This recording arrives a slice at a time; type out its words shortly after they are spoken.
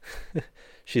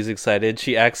She's excited.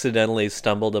 She accidentally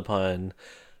stumbled upon.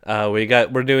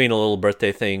 We're doing a little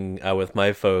birthday thing with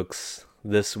my folks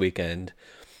this weekend,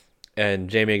 and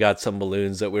Jamie got some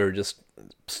balloons that we were just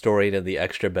storing in the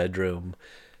extra bedroom,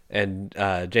 and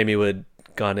Jamie would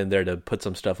gone in there to put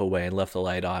some stuff away and left the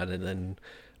light on, and then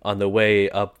on the way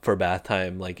up for bath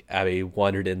time, like Abby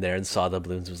wandered in there and saw the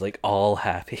balloons, was like all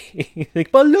happy,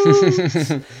 like balloons.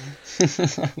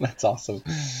 That's awesome.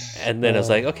 And then I was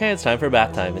like, okay, it's time for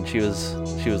bath time, and she was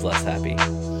less happy.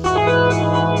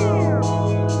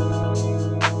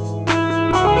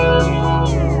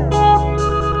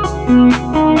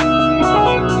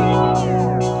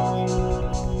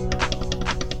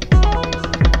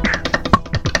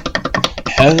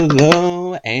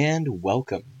 Hello and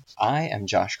welcome. I am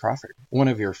Josh Crawford, one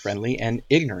of your friendly and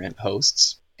ignorant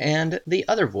hosts, and the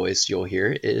other voice you'll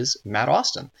hear is Matt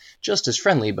Austin, just as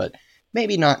friendly, but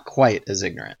maybe not quite as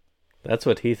ignorant. That's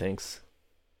what he thinks.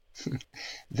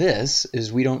 This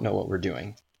is We Don't Know What We're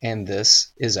Doing, and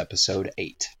this is episode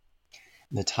 8.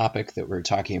 The topic that we're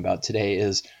talking about today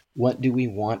is, what do we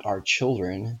want our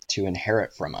children to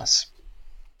inherit from us?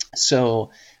 So,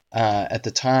 at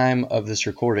the time of this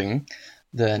recording,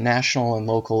 the national and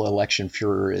local election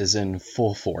furor is in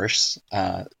full force.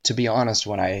 To be honest,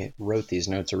 when I wrote these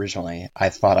notes originally, I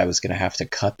thought I was going to have to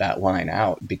cut that line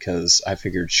out because I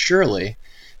figured surely,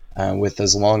 with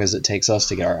as long as it takes us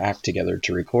to get our act together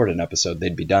to record an episode,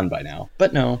 they'd be done by now.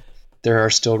 But no, there are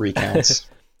still recounts.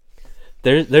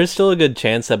 There's still a good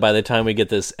chance that by the time we get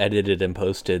this edited and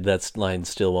posted, that line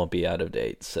still won't be out of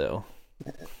date. So,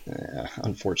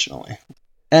 unfortunately.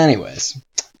 Anyways,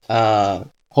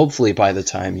 hopefully by the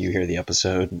time you hear the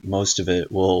episode, most of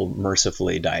it will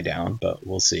mercifully die down, but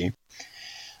we'll see.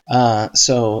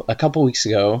 So a couple weeks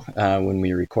ago, when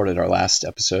we recorded our last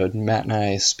episode, Matt and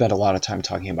I spent a lot of time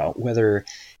talking about whether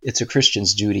it's a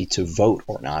Christian's duty to vote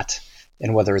or not,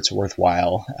 and whether it's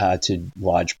worthwhile to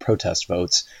lodge protest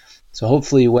votes. So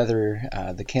hopefully whether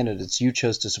the candidates you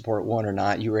chose to support won or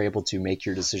not, you were able to make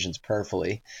your decisions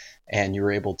prayerfully, and you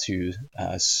were able to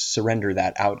surrender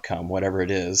that outcome, whatever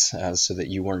it is, so that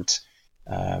you weren't,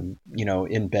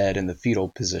 in bed in the fetal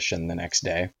position the next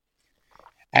day.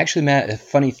 Actually, Matt, a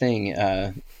funny thing,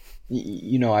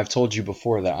 I've told you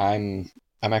before that I'm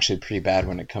actually pretty bad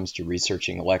when it comes to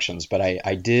researching elections, but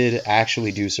I did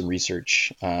actually do some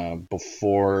research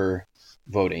before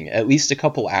voting, at least a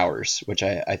couple hours, which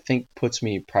I think puts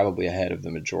me probably ahead of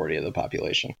the majority of the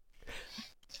population.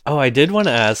 Oh, I did want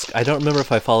to ask, I don't remember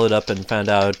if I followed up and found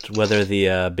out whether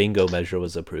the bingo measure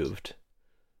was approved.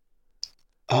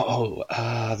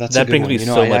 That's that a good brings one. me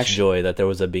so much joy that there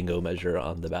was a bingo measure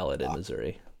on the ballot in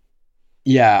Missouri.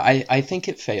 Yeah, I think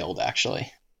it failed,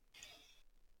 actually.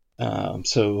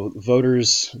 So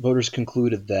voters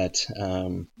concluded that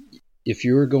if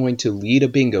you're going to lead a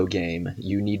bingo game,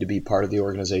 you need to be part of the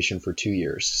organization for 2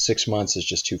 years. 6 months is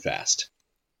just too fast.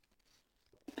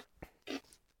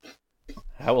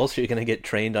 How else are you going to get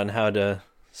trained on how to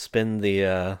spin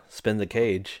the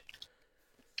cage?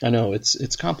 I know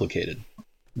it's complicated,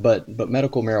 but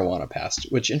medical marijuana passed,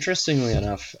 which interestingly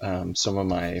enough, some of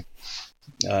my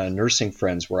nursing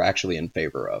friends were actually in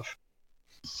favor of.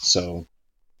 So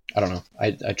I don't know.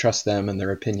 I trust them and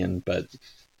their opinion, but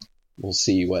we'll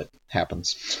see what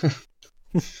happens.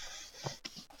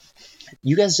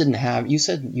 You guys you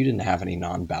said you didn't have any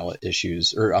non-ballot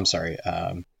issues, or I'm sorry,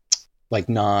 like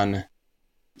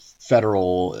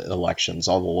non-federal elections.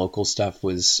 All the local stuff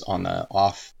was on the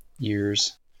off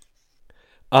years.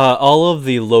 All of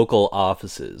the local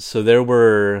offices. So there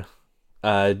were,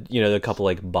 a couple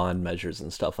like bond measures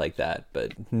and stuff like that,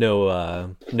 but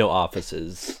no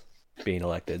offices being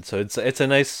elected. So it's a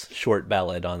nice short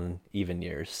ballot on even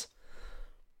years.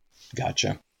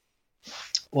 Gotcha.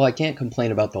 Well, I can't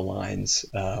complain about the lines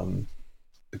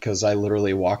because I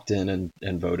literally walked in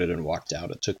and voted and walked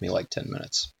out. It took me like 10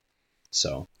 minutes.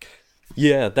 So.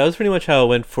 Yeah, that was pretty much how it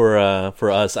went for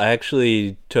us. I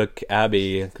actually took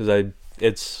Abby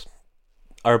because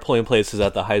our polling place is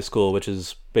at the high school, which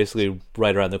is basically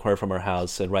right around the corner from our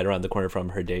house and right around the corner from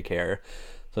her daycare.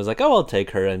 So I was like, oh, I'll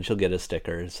take her and she'll get a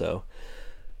sticker. So,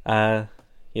 I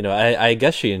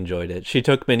guess she enjoyed it. She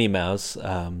took Minnie Mouse,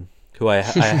 who I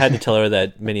had to tell her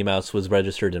that Minnie Mouse was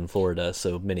registered in Florida,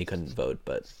 so Minnie couldn't vote.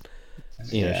 But,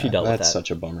 she dealt with that. That's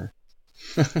such a bummer.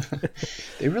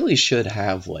 They really should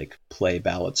have like play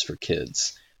ballots for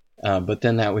kids. But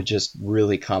then that would just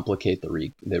really complicate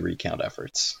the recount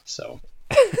efforts. So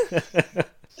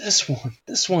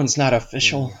this one's not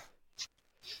official.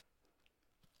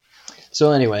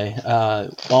 So anyway,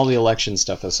 all the election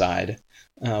stuff aside,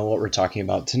 what we're talking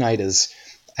about tonight is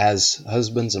as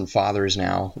husbands and fathers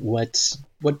now, what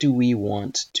do we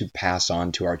want to pass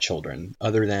on to our children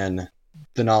other than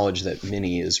the knowledge that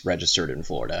Minnie is registered in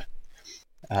Florida?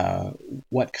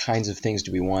 What kinds of things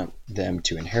do we want them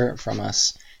to inherit from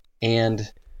us?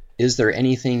 And is there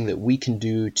anything that we can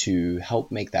do to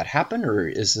help make that happen? Or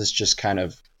is this just kind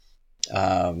of,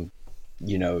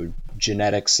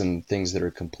 genetics and things that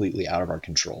are completely out of our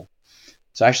control?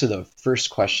 So actually the first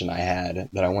question I had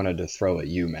that I wanted to throw at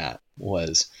you, Matt,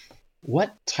 was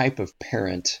what type of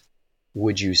parent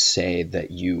would you say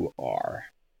that you are?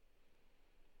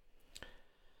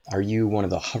 Are you one of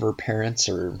the hover parents,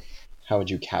 or how would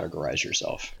you categorize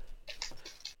yourself?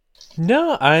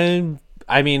 No,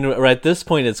 I mean, right at this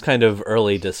point, it's kind of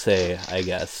early to say, I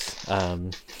guess. I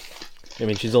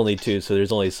mean, she's only 2, so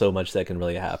there's only so much that can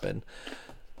really happen.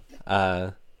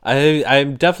 I'm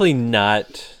definitely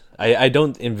not. I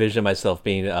don't envision myself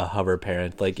being a hover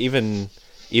parent. Like even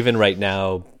right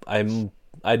now,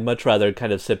 I'd much rather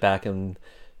kind of sit back and,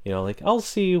 like, I'll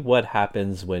see what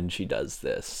happens when she does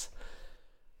this.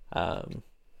 Even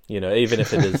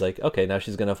if it is like, okay, now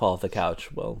she's gonna fall off the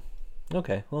couch. Well,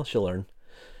 okay, well, she'll learn.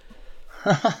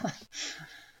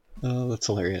 Oh, that's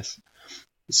hilarious.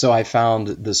 So I found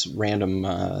this random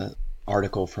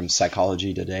article from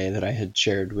Psychology Today that I had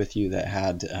shared with you that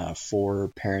had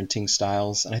 4 parenting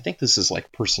styles. And I think this is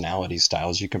like personality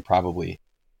styles. You can probably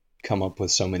come up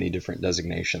with so many different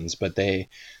designations, but they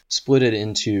split it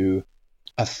into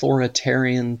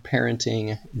authoritarian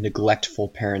parenting, neglectful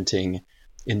parenting,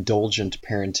 indulgent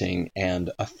parenting, and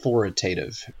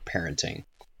authoritative parenting.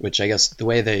 Which I guess the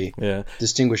way they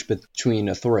distinguish between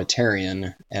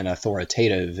authoritarian and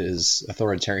authoritative is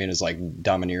authoritarian is like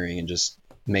domineering and just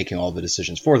making all the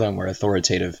decisions for them, where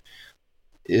authoritative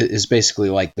is basically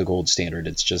like the gold standard.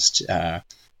 It's just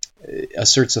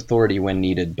asserts authority when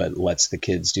needed, but lets the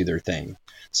kids do their thing.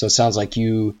 So it sounds like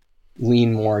you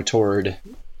lean more toward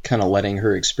kind of letting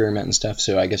her experiment and stuff.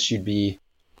 So I guess you'd be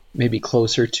maybe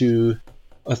closer to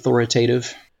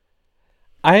authoritative.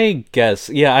 I guess,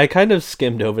 yeah, I kind of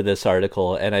skimmed over this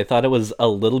article and I thought it was a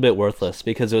little bit worthless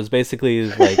because it was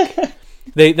basically like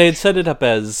they had set it up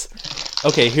as,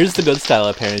 okay, here's the good style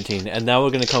of parenting, and now we're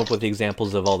going to come up with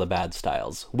examples of all the bad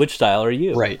styles. Which style are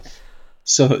you? Right.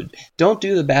 So don't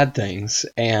do the bad things,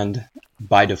 and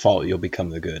by default, you'll become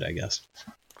the good, I guess.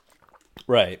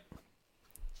 Right.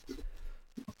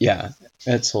 Yeah,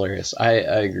 that's hilarious. I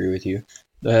agree with you.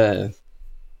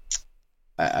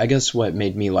 I guess what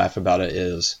made me laugh about it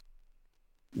is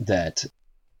that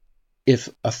if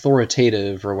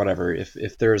authoritative or whatever,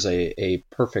 if there's a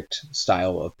perfect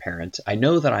style of parent, I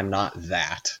know that I'm not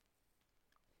that.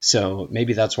 So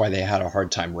maybe that's why they had a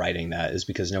hard time writing that, is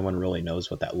because no one really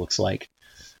knows what that looks like.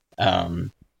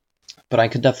 But I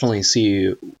could definitely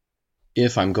see,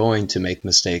 if I'm going to make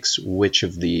mistakes, which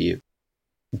of the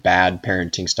bad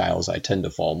parenting styles I tend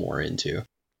to fall more into.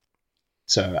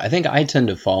 So I think I tend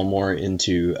to fall more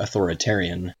into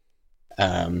authoritarian.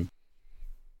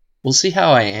 We'll see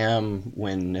how I am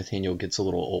when Nathaniel gets a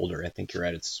little older. I think you're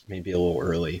right, it's maybe a little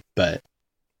early, but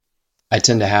I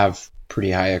tend to have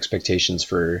pretty high expectations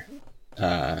for,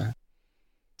 a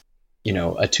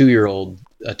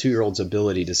 2-year-old's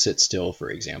ability to sit still, for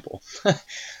example.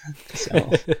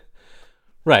 So.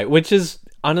 Right, which is,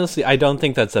 honestly, I don't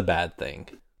think that's a bad thing.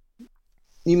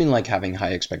 You mean like having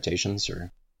high expectations,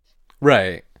 or?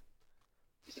 Right.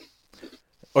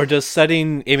 Or just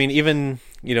setting, I mean, even,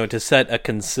 to set a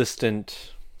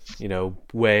consistent,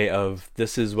 way of,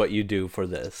 this is what you do for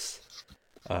this.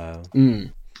 Although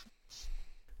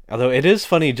it is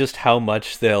funny just how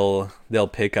much they'll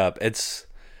pick up. It's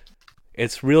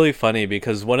really funny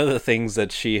because one of the things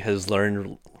that she has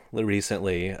learned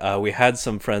recently, we had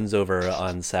some friends over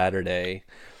on Saturday,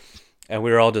 and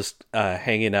we were all just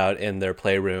hanging out in their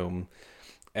playroom,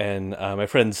 and my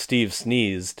friend Steve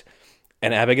sneezed,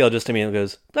 and Abigail just immediately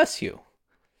goes, "Bless you."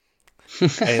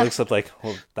 And he looks up like,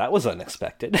 well, that was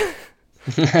unexpected.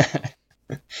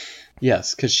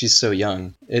 Yes, because she's so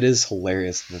young. It is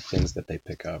hilarious, the things that they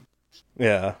pick up.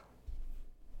 Yeah.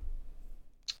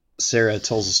 Sarah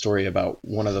tells a story about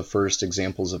one of the first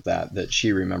examples of that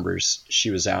she remembers. She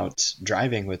was out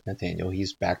driving with Nathaniel.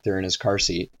 He's back there in his car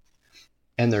seat,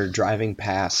 and they're driving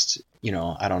past,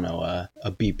 I don't know,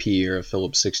 a BP or a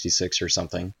Phillips 66 or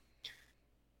something.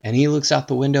 And he looks out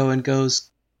the window and goes,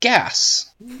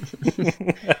 "Gas!" And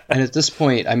at this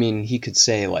point, I mean, he could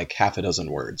say like half a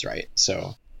dozen words, right?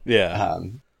 So yeah.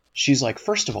 She's like,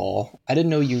 "First of all, I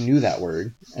didn't know you knew that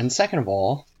word. And second of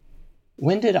all,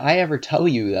 when did I ever tell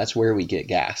you that's where we get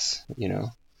gas?"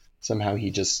 Somehow he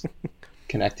just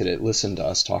connected it, listened to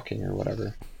us talking or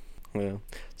whatever. Yeah.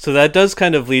 So that does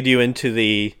kind of lead you into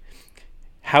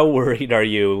how worried are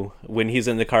you when he's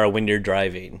in the car when you're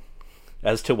driving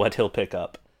as to what he'll pick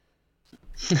up?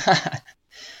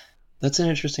 That's an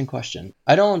interesting question.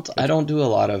 I don't do a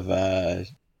lot of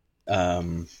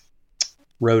um,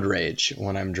 road rage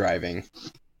when I'm driving.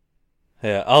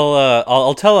 Yeah,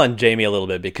 I'll tell on Jamie a little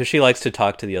bit because she likes to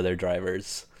talk to the other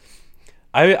drivers.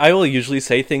 I will usually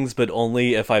say things, but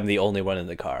only if I'm the only one in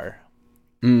the car.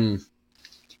 Mm.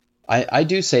 I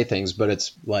do say things, but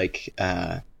it's like,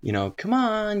 come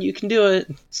on, you can do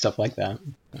it. Stuff like that.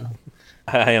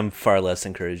 I am far less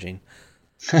encouraging.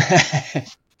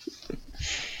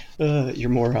 You're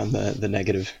more on the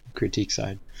negative critique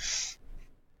side.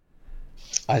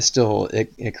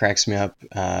 It cracks me up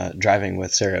driving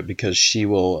with Sarah because she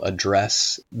will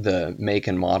address the make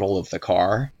and model of the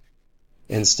car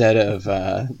instead of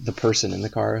the person in the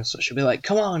car. So she'll be like,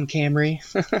 "Come on, Camry."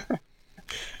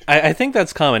 I think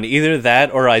that's common. Either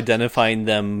that or identifying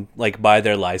them like by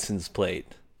their license plate.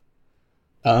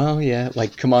 Oh yeah,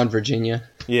 like "Come on, Virginia."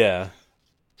 Yeah.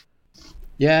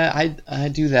 Yeah, I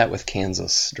do that with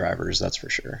Kansas drivers, that's for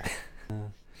sure.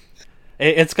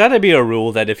 It's got to be a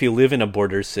rule that if you live in a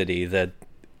border city, that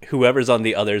whoever's on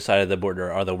the other side of the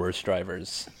border are the worst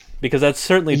drivers. Because that's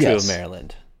certainly true of Yes.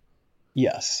 Maryland.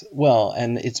 Yes. Well,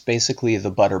 and it's basically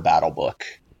the butter battle book.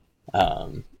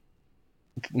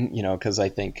 Because I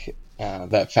think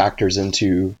that factors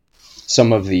into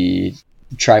some of the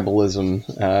tribalism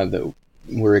that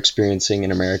we're experiencing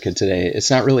in America today. It's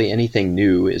not really anything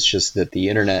new. It's just that the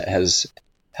internet has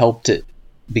helped it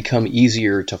become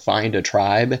easier to find a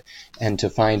tribe and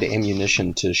to find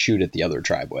ammunition to shoot at the other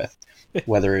tribe with,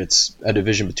 whether it's a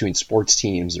division between sports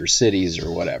teams or cities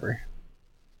or whatever.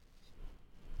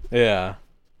 Yeah.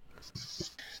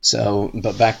 So,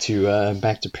 but back to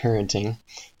parenting.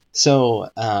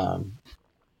 So,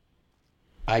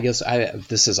 I guess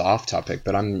this is off topic,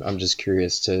 but I'm just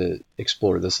curious to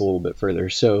explore this a little bit further.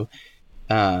 So,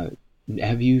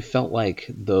 have you felt like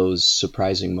those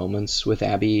surprising moments with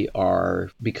Abby are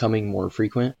becoming more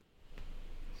frequent?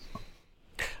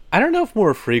 I don't know if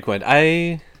more frequent.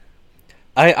 I'm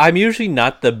usually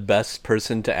not the best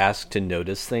person to ask to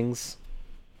notice things.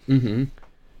 Mm-hmm.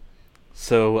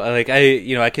 So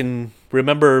I can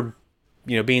remember,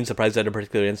 being surprised at a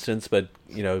particular instance, but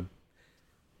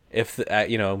if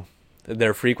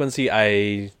their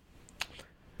frequency,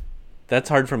 that's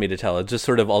hard for me to tell. It just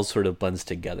sort of all sort of blends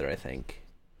together, I think.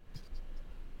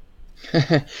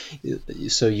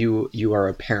 So you are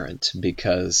a parent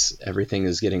because everything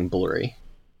is getting blurry.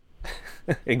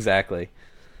 Exactly.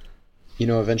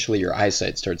 Eventually your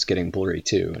eyesight starts getting blurry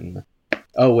too. And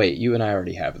oh wait, you and I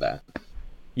already have that.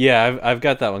 Yeah, I've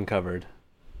got that one covered.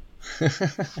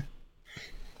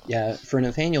 Yeah, for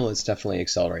Nathaniel, it's definitely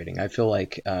accelerating. I feel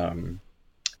like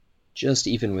just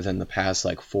even within the past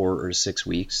like 4 or 6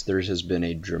 weeks, there has been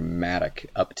a dramatic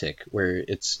uptick where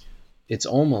it's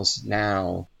almost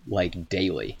now like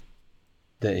daily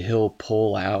that he'll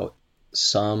pull out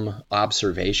some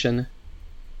observation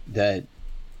that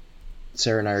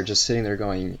Sarah and I are just sitting there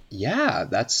going, yeah,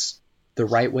 that's the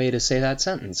right way to say that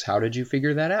sentence. How did you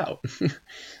figure that out?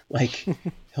 Like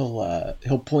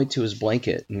he'll point to his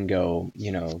blanket and go,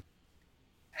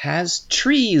 has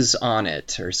trees on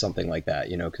it or something like that,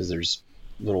 because there's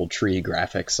little tree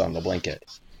graphics on the blanket.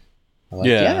 I'm like,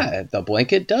 yeah, the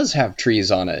blanket does have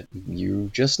trees on it. You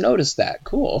just noticed that.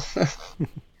 Cool.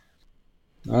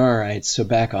 All right, so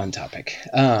back on topic.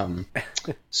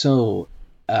 So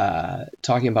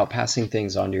talking about passing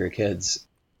things on to your kids.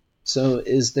 So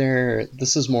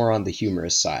this is more on the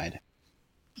humorous side.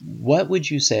 What would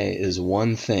you say is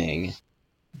one thing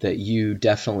that you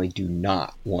definitely do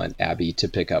not want Abby to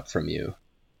pick up from you,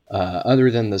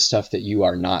 other than the stuff that you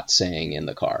are not saying in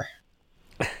the car?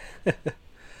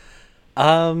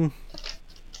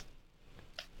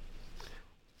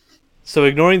 So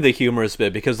ignoring the humorous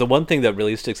bit, because the one thing that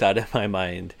really sticks out in my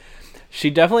mind, she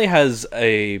definitely has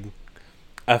a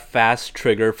fast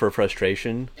trigger for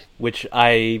frustration, which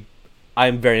I'm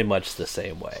very much the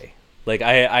same way. Like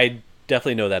I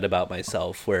definitely know that about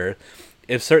myself, where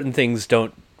if certain things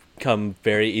don't come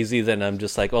very easy, then I'm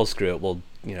just like, oh, screw it, we'll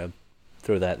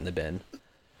throw that in the bin.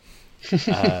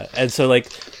 And so like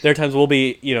there are times we'll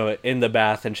be in the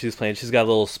bath and she's playing. She's got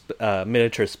a little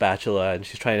miniature spatula and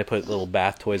she's trying to put little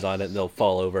bath toys on it and they'll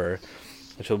fall over.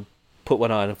 And she'll put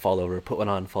one on and fall over. Put one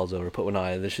on, falls over. Put one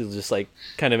on, and then she'll just like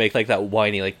kind of make like that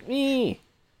whiny like me.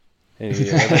 And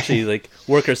eventually like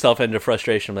work herself into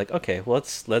frustration. I'm like, okay, well,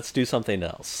 let's do something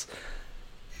else.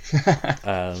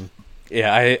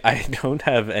 Yeah, I don't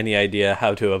have any idea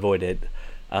how to avoid it,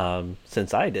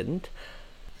 since I didn't.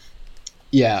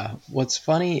 Yeah, what's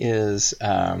funny is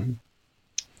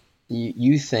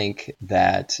you think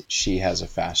that she has a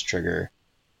fast trigger.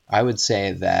 I would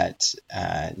say that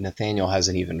Nathaniel has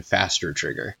an even faster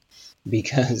trigger,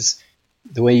 because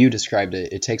the way you described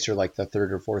it, it takes her like the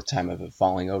third or fourth time of it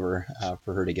falling over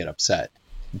for her to get upset.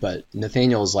 But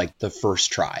Nathaniel is like the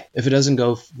first try. If it doesn't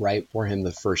go right for him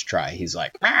the first try, he's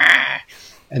like, ah!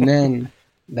 And then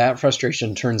that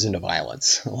frustration turns into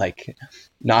violence, like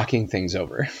knocking things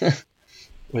over,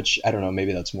 which I don't know,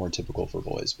 maybe that's more typical for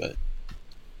boys, but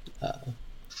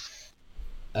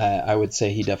I would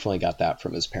say he definitely got that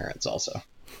from his parents also.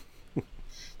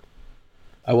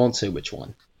 I won't say which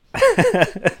one.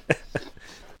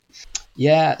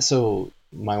 Yeah, so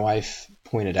my wife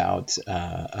pointed out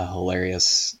a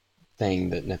hilarious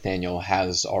thing that Nathaniel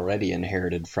has already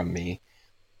inherited from me.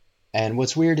 And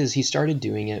what's weird is he started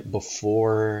doing it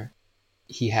before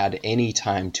he had any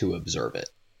time to observe it.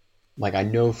 Like, I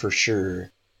know for sure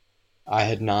I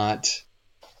had not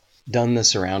done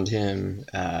this around him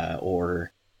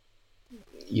or,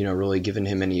 really given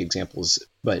him any examples.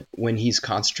 But when he's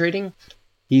concentrating,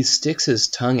 he sticks his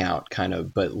tongue out kind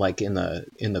of, but like in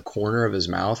the corner of his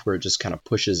mouth where it just kind of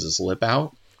pushes his lip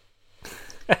out.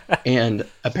 And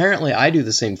apparently I do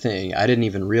the same thing. I didn't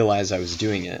even realize I was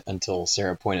doing it until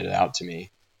Sarah pointed it out to me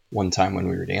one time when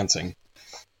we were dancing.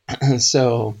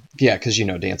 So, yeah, because,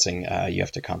 dancing, you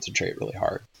have to concentrate really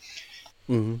hard.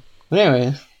 Mm-hmm. But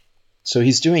anyway, so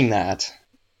he's doing that.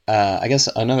 I guess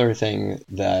another thing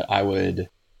that I would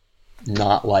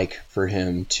not like for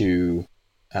him to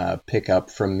pick up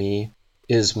from me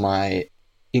is my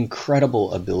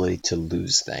incredible ability to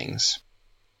lose things.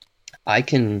 I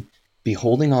can be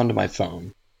holding onto my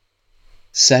phone,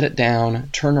 set it down,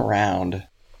 turn around,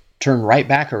 turn right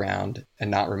back around,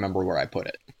 and not remember where I put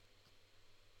it.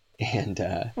 And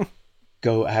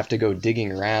I have to go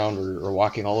digging around or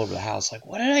walking all over the house like,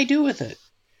 what did I do with it?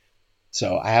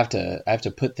 So I have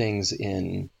to put things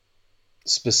in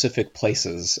specific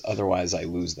places, otherwise I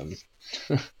lose them.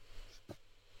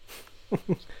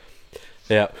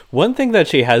 Yeah, one thing that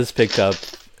she has picked up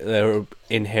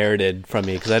inherited from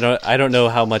me, because I don't know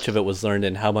how much of it was learned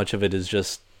and how much of it is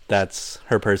just that's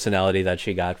her personality that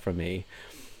she got from me.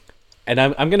 And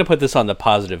I'm going to put this on the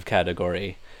positive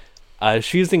category.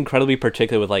 She's incredibly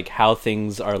particular with like how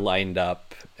things are lined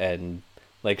up, and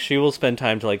like she will spend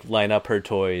time to like line up her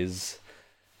toys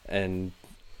and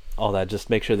all that, just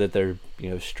make sure that they're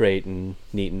straight and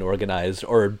neat and organized,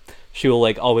 or she will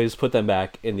like always put them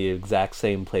back in the exact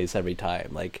same place every time.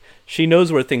 Like she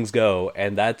knows where things go,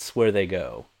 and that's where they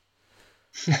go.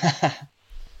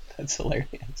 That's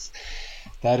hilarious.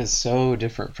 That is so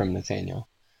different from Nathaniel.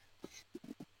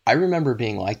 I remember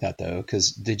being like that though,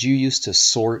 because did you used to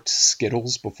sort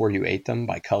Skittles before you ate them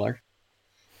by color?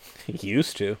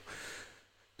 Used to.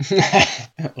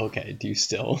 Okay, do you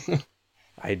still?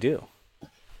 I do.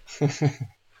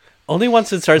 Only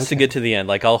once it starts to get to the end.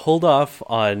 Like I'll hold off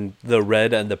on the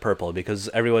red and the purple because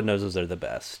everyone knows those are the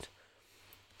best.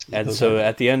 And those so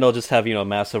at the end I'll just have, a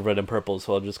massive red and purple,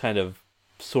 so I'll just kind of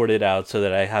sort it out so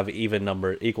that I have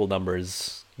equal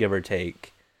numbers, give or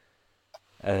take,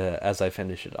 as I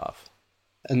finish it off.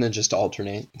 And then just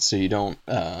alternate so you don't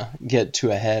get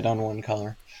too ahead on one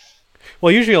color.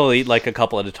 Well, usually I'll eat like a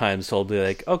couple at a time, so I'll be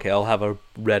like, okay, I'll have a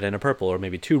red and a purple, or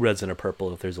maybe two reds and a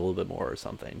purple if there's a little bit more or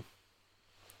something.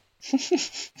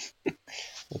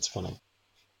 That's funny.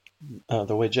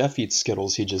 The way Jeff eats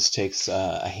Skittles, he just takes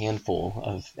a handful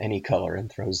of any color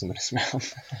and throws them in his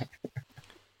mouth.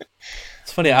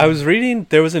 It's funny, I was reading,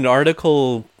 there was an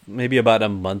article maybe about a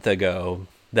month ago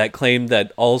that claimed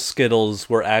that all Skittles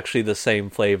were actually the same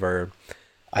flavor.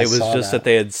 It was just that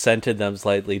they had scented them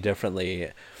slightly differently.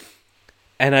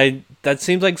 And that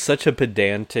seems like such a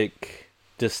pedantic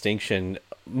distinction,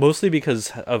 mostly because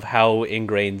of how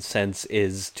ingrained sense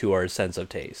is to our sense of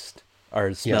taste.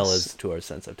 Our smell is to our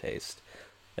sense of taste.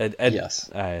 Yes.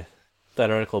 That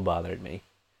article bothered me.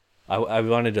 I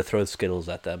wanted to throw Skittles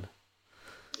at them.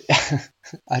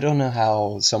 I don't know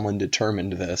how someone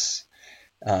determined this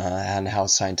and how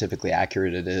scientifically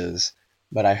accurate it is,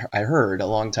 but I heard a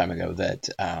long time ago that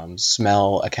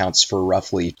smell accounts for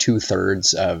roughly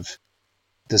 2/3 of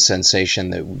the sensation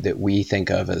that we think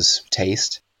of as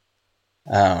taste.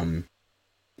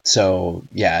 So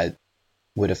yeah, it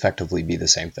would effectively be the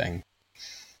same thing.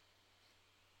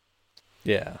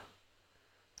 Yeah.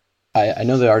 I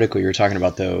know the article you're talking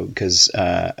about though, because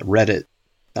Reddit,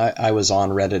 I was on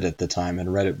Reddit at the time and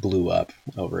Reddit blew up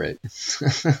over it.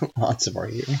 Lots of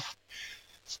arguing.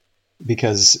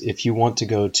 Because if you want to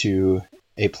go to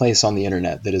a place on the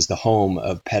internet that is the home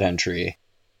of pet entry,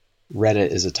 Reddit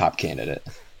is a top candidate.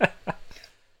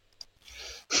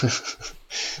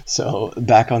 So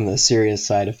back on the serious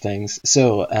side of things.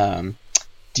 So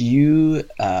do you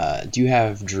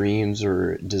have dreams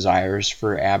or desires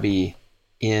for Abby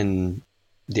in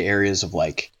the areas of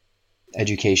like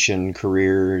education,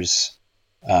 careers,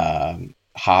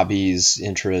 hobbies,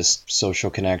 interests, social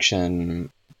connection,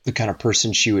 the kind of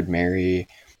person she would marry?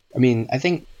 I mean, I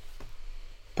think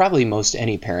probably most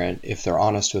any parent, if they're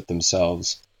honest with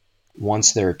themselves,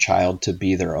 wants their child to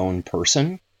be their own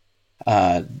person.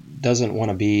 Uh, doesn't want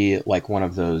to be like one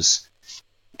of those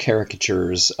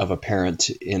caricatures of a parent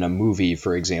in a movie,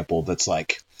 for example, that's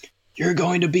like, you're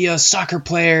going to be a soccer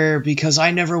player because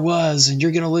I never was, and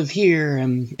you're going to live here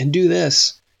and do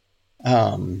this.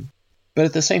 But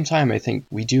at the same time, I think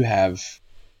we do have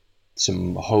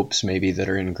some hopes maybe that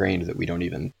are ingrained that we don't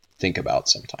even think about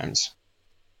sometimes.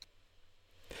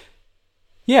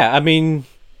 Yeah, I mean,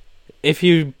 if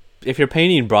you're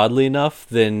painting broadly enough,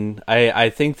 then I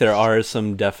think there are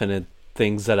some definite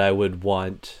things that I would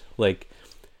want. Like,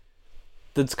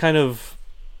 that's kind of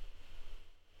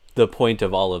the point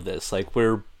of all of this. Like,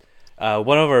 we're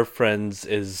one of our friends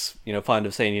is fond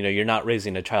of saying, you're not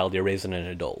raising a child, you're raising an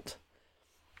adult.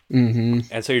 Mm-hmm.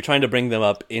 And so you're trying to bring them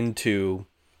up into.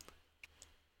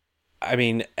 I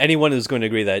mean, anyone is going to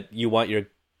agree that you want your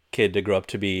kid to grow up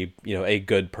to be a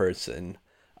good person.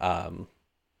 For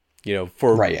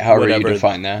Right, however you whatever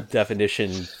define that.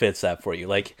 definition fits that for you.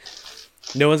 Like,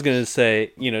 no one's going to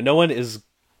say, no one is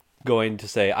going to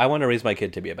say, I want to raise my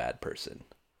kid to be a bad person.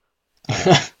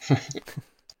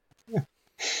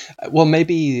 Well,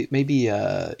 maybe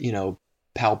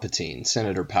Palpatine,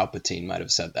 Senator Palpatine might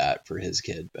have said that for his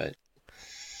kid, but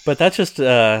that's just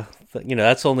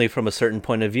that's only from a certain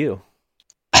point of view.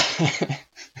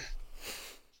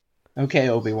 Okay,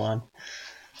 Obi-Wan.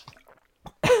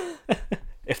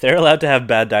 If they're allowed to have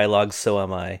bad dialogue, so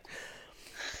am I.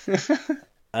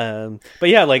 But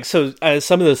yeah, like, so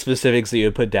some of the specifics that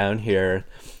you put down here,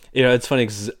 it's funny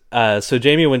because so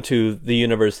Jamie went to the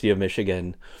University of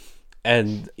Michigan,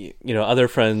 and other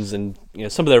friends, and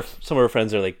some of her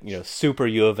friends are like super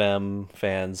U of M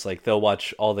fans. Like, they'll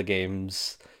watch all the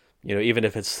games, even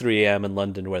if it's 3 a.m. in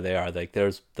London where they are. Like,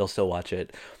 they'll still watch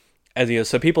it. And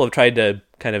so people have tried to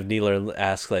kind of kneel and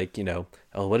ask, like,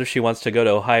 oh, what if she wants to go to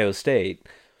Ohio State?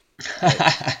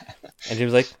 And he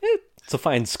was like, it's a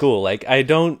fine school. Like,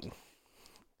 who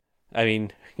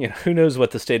knows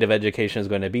what the state of education is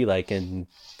going to be like in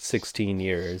 16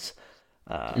 years.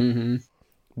 Mm-hmm.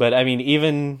 But I mean,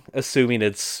 even assuming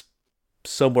it's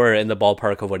somewhere in the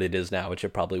ballpark of what it is now, which it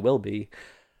probably will be,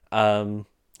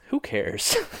 who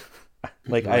cares?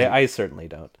 Like, right. I certainly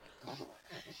don't.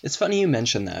 It's funny you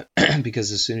mentioned that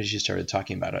because as soon as you started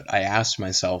talking about it, I asked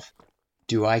myself,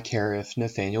 do I care if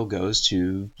Nathaniel goes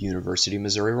to University of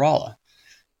Missouri-Rolla?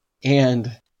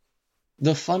 And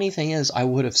the funny thing is, I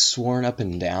would have sworn up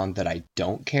and down that I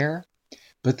don't care.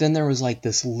 But then there was like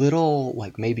this little,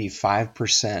 like maybe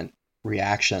 5%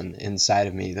 reaction inside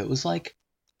of me that was like,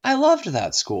 I loved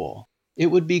that school. It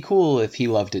would be cool if he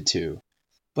loved it too.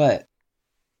 But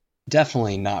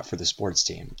definitely not for the sports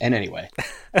team. And anyway,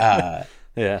 yeah.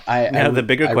 The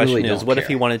bigger question really is, what if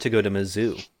he wanted to go to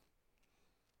Mizzou?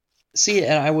 See,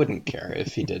 and I wouldn't care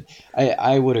if he did.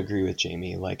 I would agree with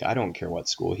Jamie. Like, I don't care what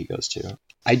school he goes to.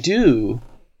 I do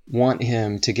want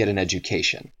him to get an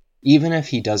education, even if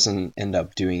he doesn't end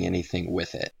up doing anything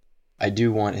with it. I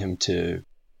do want him to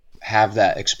have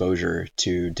that exposure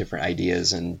to different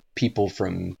ideas and people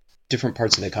from different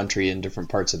parts of the country and different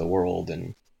parts of the world,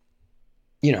 and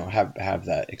have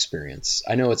that experience.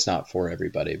 I know it's not for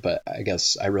everybody, but I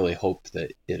guess I really hope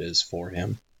that it is for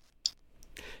him.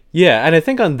 Yeah, and I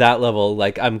think on that level,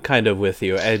 like, I'm kind of with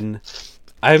you, and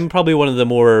I'm probably one of the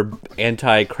more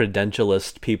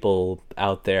anti-credentialist people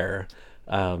out there.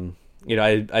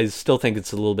 I still think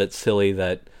it's a little bit silly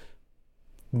that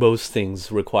most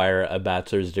things require a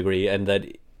bachelor's degree, and that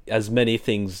as many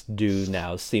things do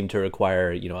now seem to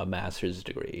require, a master's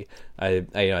degree. I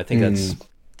think that's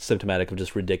symptomatic of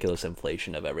just ridiculous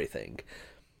inflation of everything.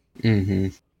 Mm-hmm.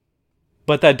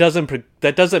 But that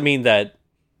doesn't mean that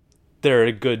there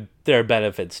are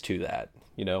benefits to that.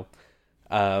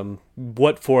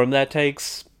 What form that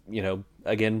takes,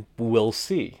 again, we'll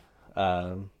see.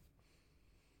 But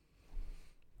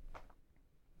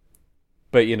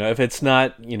if it's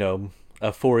not,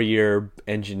 a 4-year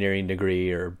engineering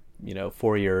degree or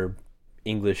 4-year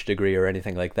English degree or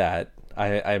anything like that,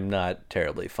 I'm not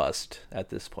terribly fussed at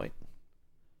this point.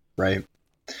 Right.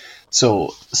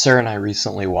 So Sarah and I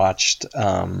recently watched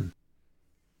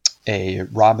a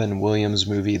Robin Williams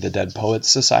movie, The Dead Poets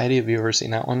Society. Have you ever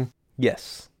seen that one?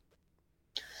 Yes.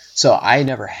 So I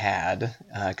never had,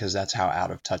 because that's how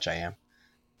out of touch I am.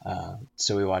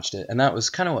 So we watched it, and that was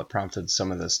kind of what prompted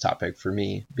some of this topic for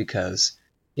me, because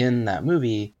in that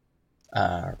movie,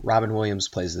 Robin Williams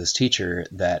plays this teacher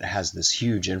that has this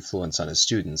huge influence on his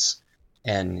students,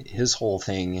 and his whole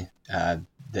thing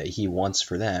that he wants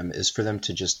for them is for them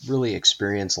to just really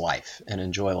experience life and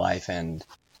enjoy life, and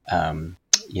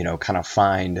kind of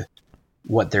find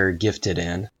what they're gifted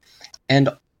in. And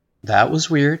that was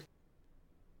weird.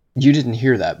 You didn't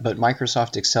hear that, but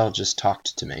Microsoft Excel just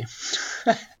talked to me.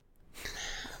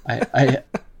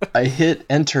 I hit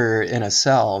enter in a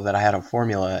cell that I had a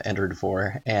formula entered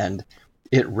for, and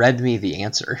it read me the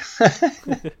answer.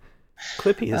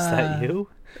 Clippy, is that you?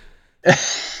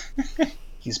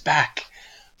 He's back.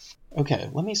 Okay,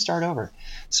 let me start over.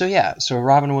 So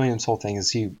Robin Williams' whole thing is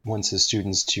he wants his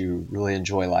students to really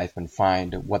enjoy life and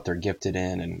find what they're gifted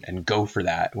in, and go for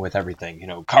that with everything.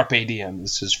 Carpe diem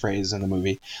is his phrase in the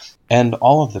movie. And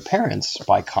all of the parents,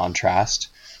 by contrast,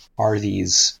 are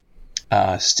these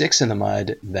sticks in the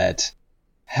mud that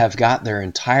have got their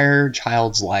entire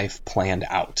child's life planned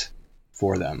out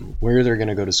for them, where they're going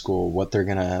to go to school, what they're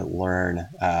going to learn,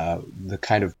 the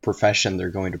kind of profession they're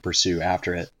going to pursue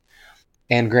after it.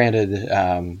 And granted,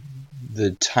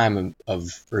 the time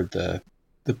or the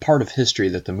part of history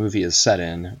that the movie is set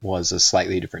in was a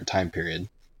slightly different time period.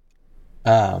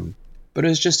 But it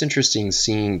was just interesting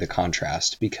seeing the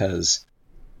contrast, because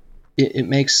it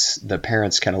makes the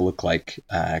parents kind of look like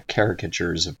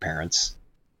caricatures of parents.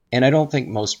 And I don't think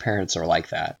most parents are like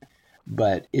that.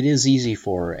 But it is easy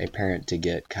for a parent to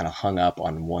get kind of hung up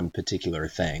on one particular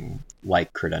thing,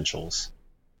 like credentials.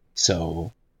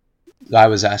 So I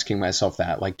was asking myself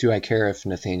that, like, do I care if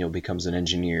Nathaniel becomes an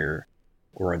engineer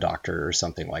or a doctor or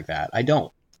something like that? I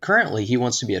don't. Currently, he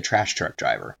wants to be a trash truck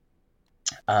driver.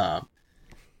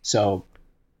 So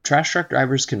trash truck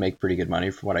drivers can make pretty good money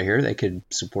from what I hear. They could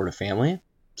support a family,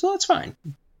 so that's fine.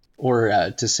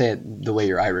 Or to say it the way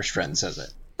your Irish friend says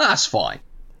it, that's fine.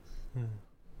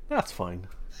 That's fine.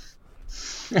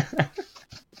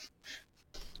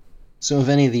 So of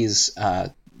any of these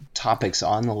topics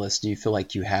on the list, do you feel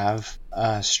like you have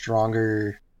a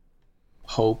stronger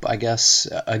hope, I guess?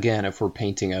 Again, if we're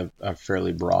painting a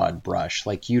fairly broad brush,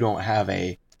 like you don't have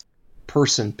a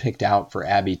person picked out for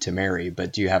Abby to marry,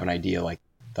 but do you have an idea, like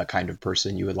the kind of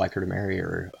person you would like her to marry,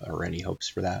 or any hopes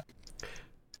for that?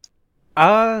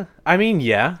 I mean,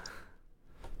 yeah.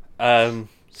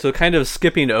 So kind of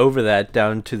skipping over that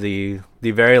down to the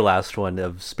very last one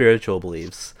of spiritual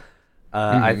beliefs.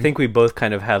 I think we both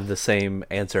kind of have the same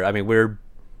answer. I mean,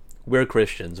 we're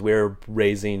Christians. We're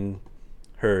raising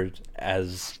her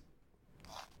as,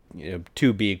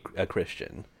 to be a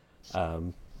Christian.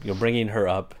 Bringing her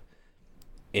up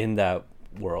in that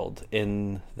world,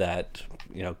 in that,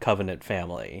 covenant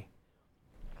family.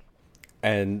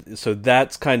 And so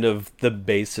that's kind of the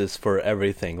basis for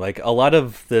everything. Like, a lot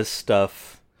of this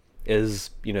stuff is,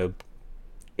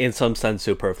 in some sense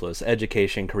superfluous.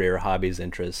 Education, career, hobbies,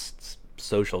 interests,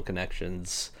 social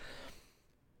connections,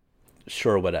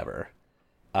 sure, whatever.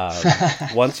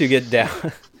 Once you get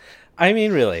down, I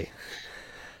mean, really.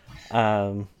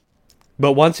 But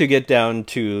once you get down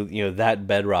to, that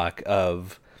bedrock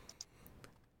of,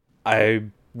 I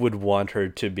would want her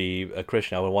to be a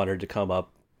Christian. I would want her to come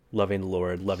up loving the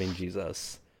Lord, loving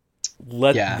Jesus.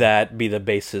 Let that be the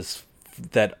basis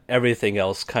that everything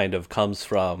else kind of comes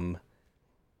from.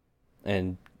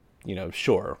 And,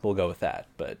 sure, we'll go with that.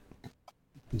 But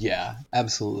yeah,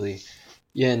 absolutely.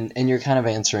 Yeah, and you're kind of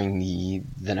answering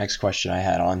the next question I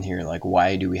had on here, like,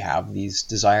 why do we have these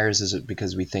desires? Is it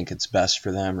because we think it's best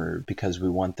for them, or because we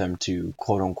want them to,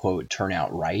 quote unquote, turn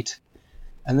out right?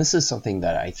 And this is something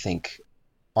that I think,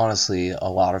 honestly, a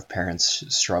lot of parents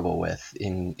struggle with,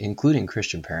 including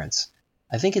Christian parents.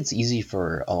 I think it's easy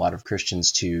for a lot of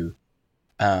Christians to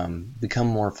become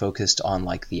more focused on,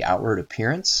 like, the outward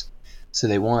appearance. So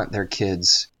they want their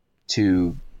kids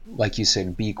to, like you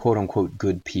said, be, quote unquote,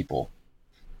 good people.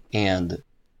 And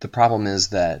the problem is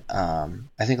that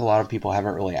I think a lot of people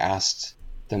haven't really asked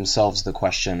themselves the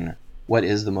question, what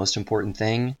is the most important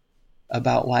thing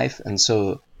about life? And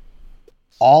so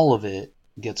all of it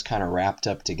gets kind of wrapped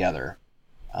up together.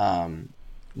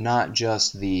 Not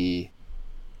just the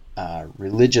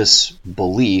religious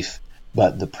belief,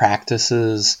 but the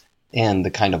practices and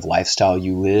the kind of lifestyle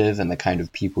you live and the kind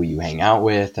of people you hang out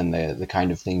with and the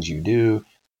kind of things you do.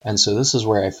 And so this is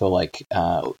where I feel like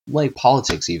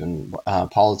politics even,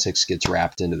 politics gets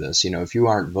wrapped into this. If you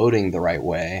aren't voting the right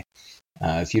way,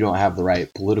 if you don't have the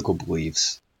right political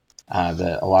beliefs,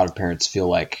 that a lot of parents feel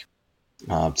like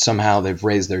somehow they've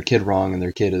raised their kid wrong and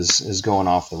their kid is going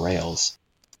off the rails.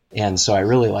 And so I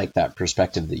really like that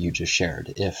perspective that you just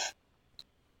shared. If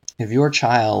your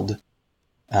child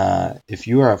If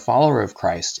you are a follower of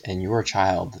Christ and your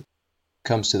child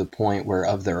comes to the point where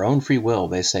of their own free will,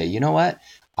 they say, you know what?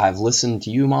 I've listened to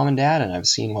you, mom and dad, and I've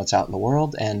seen what's out in the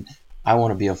world, and I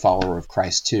want to be a follower of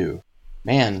Christ too.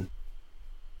 Man,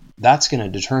 that's going to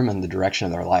determine the direction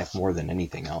of their life more than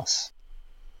anything else.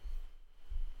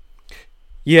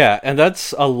 Yeah, and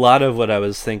that's a lot of what I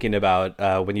was thinking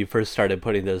about when you first started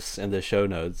putting this in the show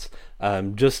notes.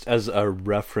 Just as a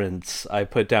reference, I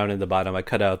put down in the bottom, I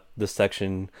cut out the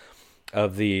section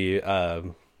of the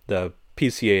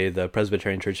PCA, the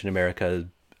Presbyterian Church in America,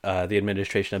 the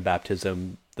administration of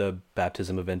baptism, the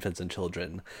baptism of infants and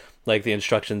children, like the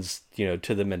instructions,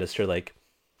 to the minister, like,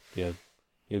 you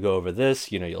go over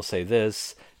this, you'll say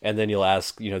this, and then you'll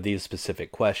ask, these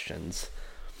specific questions.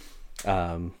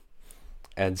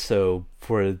 And so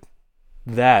for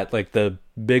that, like the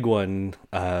big one,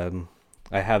 I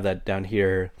have that down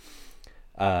here.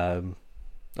 I'll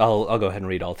go ahead and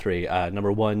read all three.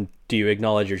 Number one, do you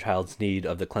acknowledge your child's need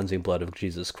of the cleansing blood of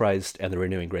Jesus Christ and the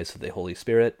renewing grace of the Holy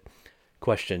Spirit?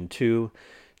 Question 2,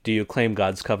 do you claim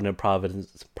God's covenant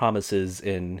promises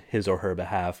in his or her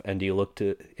behalf, and do you look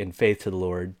in faith to the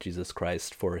Lord Jesus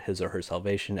Christ for his or her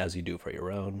salvation as you do for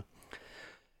your own?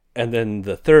 And then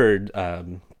the third,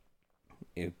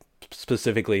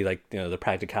 specifically like the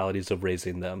practicalities of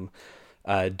raising them.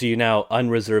 Do you now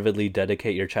unreservedly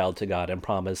dedicate your child to God and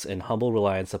promise in humble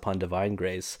reliance upon divine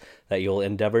grace that you will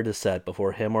endeavor to set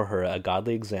before him or her a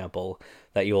godly example,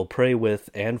 that you will pray with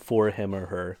and for him or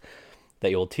her, that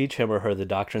you will teach him or her the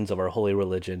doctrines of our holy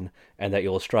religion, and that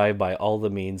you will strive by all the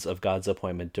means of God's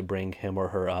appointment to bring him or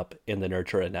her up in the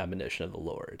nurture and admonition of the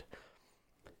Lord?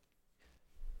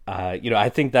 I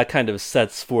think that kind of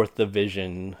sets forth the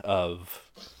vision of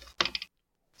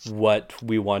what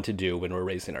we want to do when we're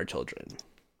raising our children.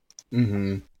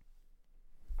 Mm-hmm.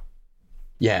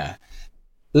 Yeah.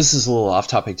 This is a little off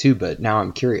topic too, but now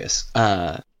I'm curious.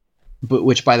 But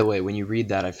which, by the way, when you read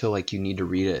that, I feel like you need to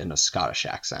read it in a Scottish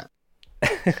accent.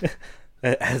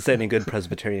 As any good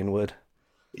Presbyterian would.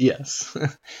 Yes.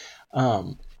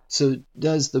 So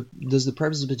does the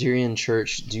Presbyterian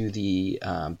Church do the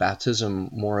baptism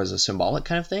more as a symbolic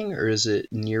kind of thing, or is it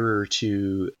nearer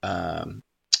to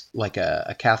like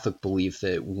a Catholic belief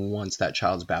that once that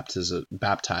child's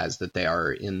baptized, that they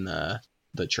are in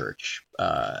the church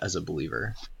as a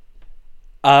believer?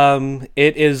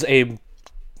 It is a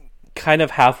kind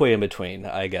of halfway in between,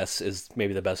 I guess, is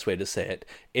maybe the best way to say it.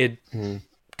 It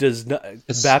does not.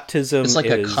 Baptism. It's like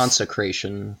a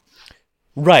consecration,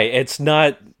 right? It's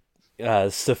not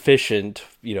sufficient,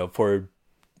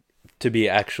 to be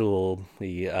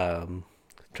actually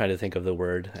trying to think of the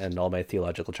word, and all my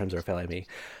theological terms are failing me.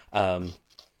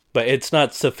 But it's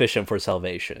not sufficient for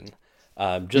salvation.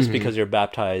 Just because you're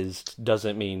baptized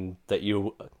doesn't mean that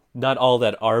not all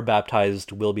that are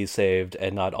baptized will be saved,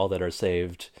 and not all that are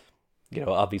saved,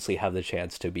 obviously have the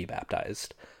chance to be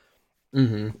baptized.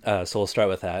 So we'll start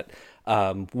with that.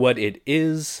 What it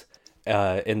is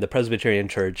in the Presbyterian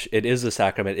Church, it is a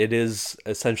sacrament. It is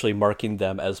essentially marking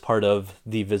them as part of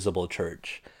the visible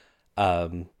church.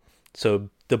 So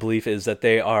the belief is that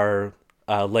they are,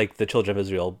 like the children of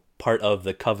Israel, part of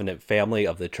the covenant family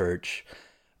of the church.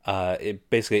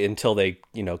 Basically, until they,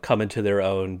 come into their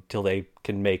own, till they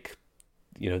can make,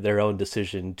 their own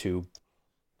decision to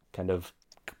kind of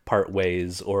part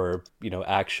ways or,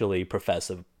 actually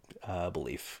profess a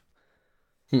belief.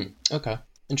 Okay,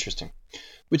 interesting.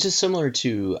 Which is similar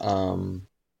to,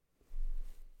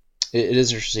 it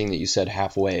is interesting that you said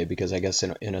halfway, because I guess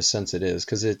in a sense it is,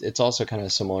 because it's also kind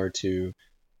of similar to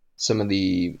some of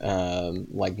the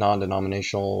like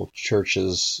non-denominational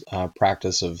churches'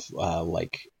 practice of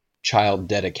like child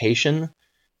dedication.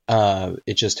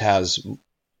 It just has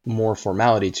more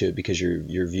formality to it because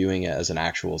you're viewing it as an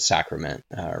actual sacrament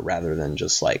rather than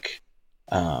just like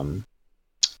a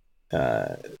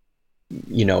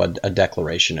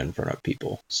declaration in front of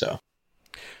people. So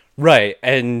right.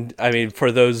 And I mean,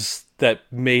 for those that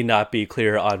may not be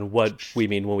clear on what we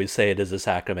mean when we say it is a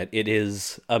sacrament, it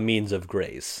is a means of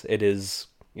grace. It is,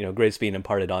 grace being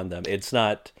imparted on them. It's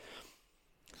not,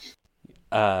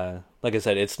 like I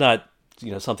said, it's not,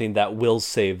 something that will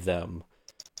save them,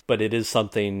 but it is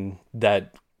something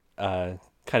that, kind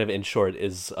of in short,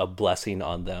 is a blessing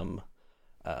on them.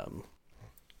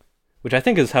 Which I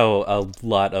think is how a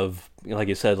lot of, like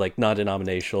you said, like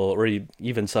non-denominational or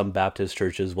even some Baptist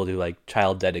churches will do like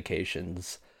child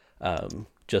dedications,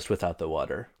 just without the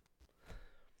water.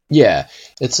 Yeah,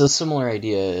 it's a similar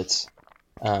idea. It's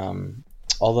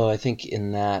although I think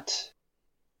in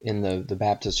the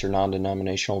Baptist or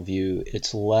non-denominational view,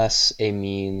 it's less a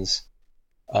means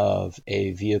of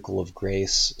a vehicle of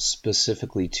grace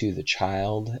specifically to the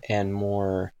child, and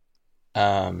more,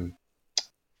 I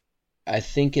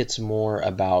think it's more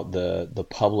about the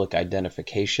public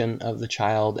identification of the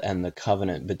child and the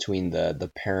covenant between the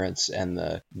parents and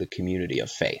the community of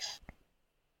faith.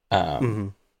 Hmm.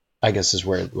 I guess is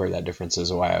where that difference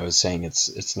is. Why I was saying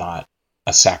it's not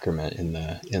a sacrament in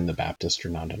the Baptist or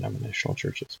non-denominational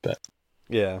churches. But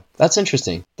Yeah. that's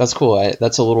interesting. That's cool.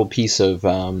 That's a little piece of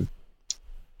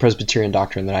Presbyterian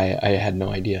doctrine that I had no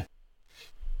idea.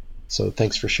 So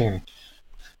thanks for sharing.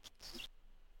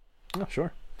 Oh,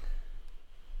 sure.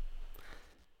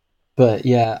 But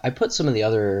yeah, I put some of the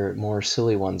other more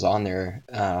silly ones on there,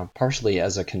 partially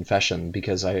as a confession,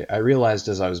 because I realized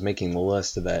as I was making the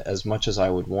list that as much as I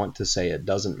would want to say it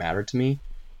doesn't matter to me,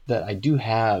 that I do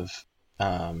have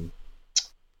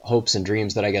hopes and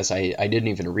dreams that I guess I didn't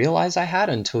even realize I had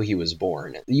until he was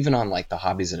born, even on like the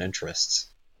hobbies and interests.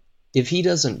 If he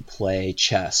doesn't play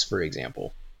chess, for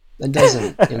example, that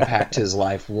doesn't impact his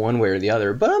life one way or the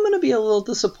other, but I'm going to be a little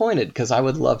disappointed because I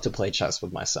would love to play chess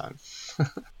with my son.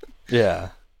 Yeah.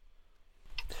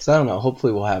 So I don't know.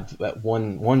 Hopefully, we'll have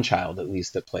one child at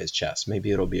least that plays chess.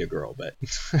 Maybe it'll be a girl, but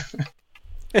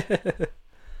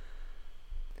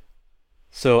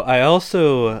So I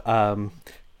also,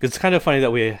 it's kind of funny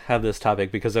that we have this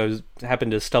topic because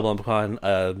happened to stumble upon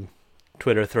a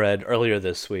Twitter thread earlier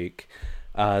this week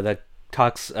that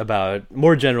talks about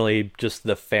more generally just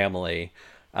the family.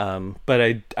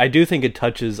 But I do think it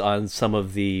touches on some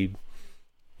of the,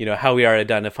 how we are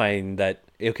identifying that,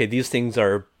 okay, these things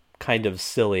are kind of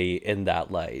silly in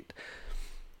that light.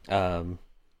 It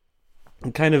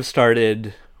kind of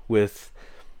started with,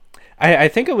 I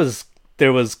think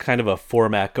there was kind of a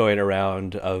format going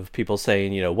around of people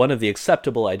saying, one of the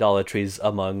acceptable idolatries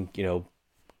among,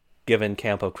 given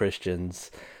camp of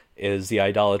Christians is the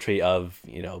idolatry of,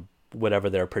 whatever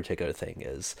their particular thing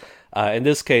is. In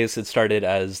this case, it started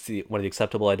as one of the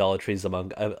acceptable idolatries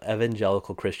among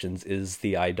evangelical Christians is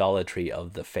the idolatry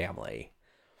of the family.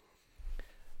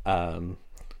 To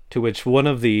which one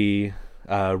of the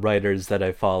writers that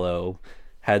I follow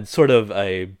had sort of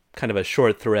a kind of a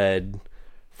short thread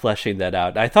fleshing that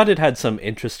out. I thought it had some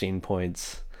interesting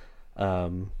points.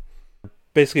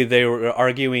 Basically, they were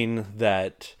arguing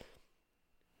that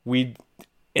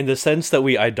in the sense that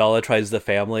we idolatrize the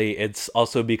family, it's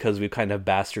also because we've kind of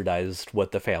bastardized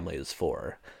what the family is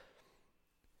for.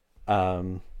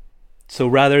 So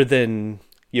rather than,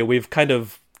 we've kind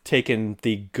of taken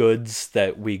the goods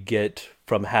that we get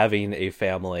from having a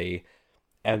family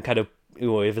and kind of,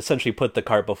 we've essentially put the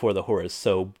cart before the horse.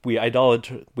 So we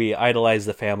idolize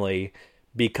the family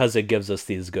because it gives us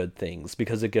these good things,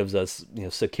 because it gives us,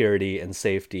 security and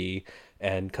safety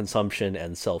and consumption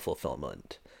and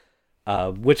self-fulfillment.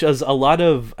 Which is a lot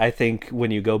of, I think,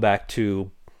 when you go back to,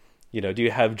 do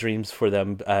you have dreams for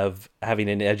them of having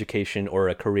an education or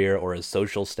a career or a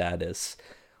social status?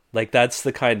 Like, that's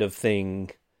the kind of thing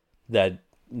that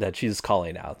she's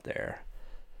calling out there.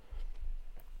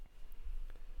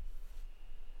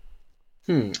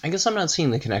 I guess I'm not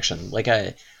seeing the connection. Like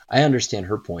I understand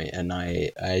her point, and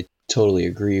I totally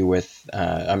agree with.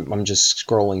 I'm just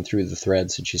scrolling through the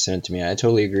threads that she sent to me. I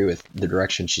totally agree with the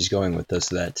direction she's going with this.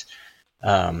 That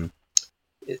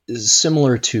is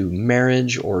similar to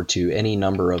marriage or to any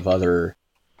number of other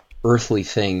earthly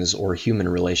things or human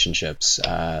relationships.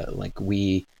 Like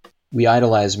we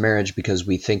idolize marriage because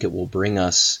we think it will bring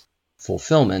us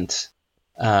fulfillment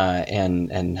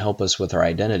and help us with our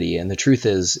identity. And the truth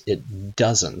is, it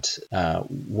doesn't.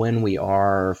 When we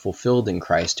are fulfilled in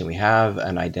Christ and we have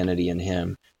an identity in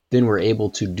Him, then we're able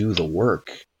to do the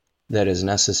work that is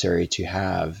necessary to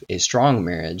have a strong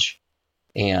marriage.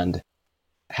 And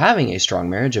having a strong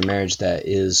marriage, a marriage that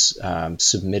is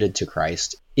submitted to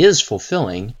Christ, is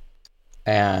fulfilling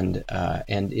and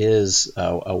is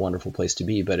a wonderful place to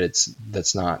be. But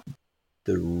that's not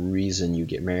the reason you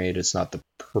get married. It's not the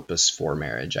purpose for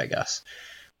marriage, I guess.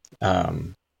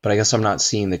 But I guess I'm not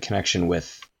seeing the connection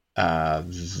with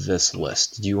this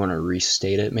list. Do you want to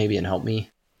restate it maybe and help me?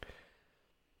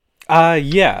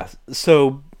 Yeah.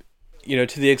 So,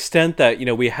 to the extent that,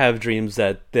 we have dreams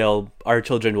that our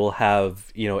children will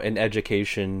have, an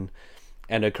education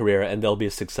and a career and they'll be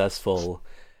successful.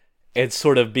 It's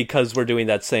sort of because we're doing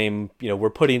that same, we're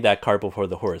putting that cart before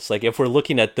the horse. Like if we're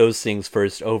looking at those things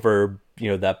first over,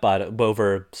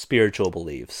 over spiritual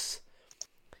beliefs,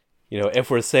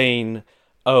 if we're saying,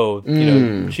 oh,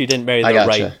 she didn't marry the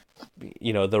right,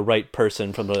 the right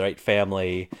person from the right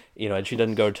family, and she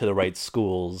didn't go to the right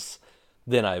schools,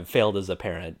 then I've failed as a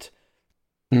parent.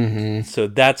 Mm-hmm. So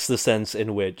that's the sense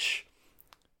in which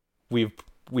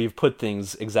we've put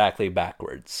things exactly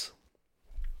backwards.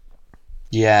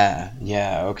 Yeah,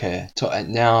 okay.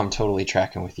 Now I'm totally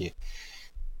tracking with you.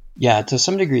 Yeah, to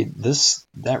some degree, this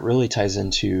that really ties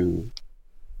into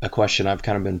a question I've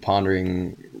kind of been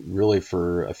pondering really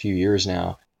for a few years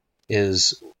now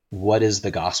is what is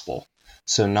the gospel?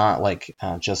 So not like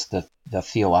just the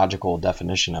theological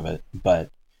definition of it, but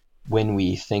when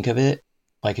we think of it,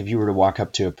 like if you were to walk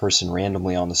up to a person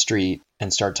randomly on the street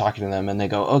and start talking to them and they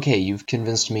go, okay, you've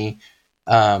convinced me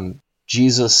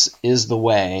Jesus is the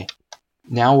way.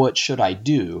 Now what should I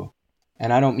do?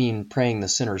 And I don't mean praying the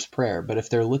sinner's prayer, but if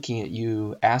they're looking at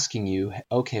you, asking you,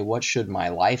 okay, what should my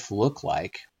life look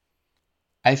like?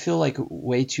 I feel like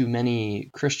way too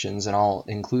many Christians, and I'll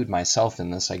include myself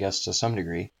in this, I guess, to some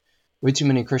degree, way too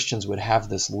many Christians would have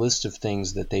this list of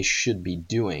things that they should be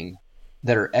doing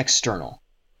that are external.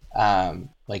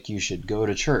 Like you should go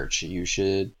to church, you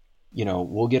should,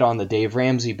 we'll get on the Dave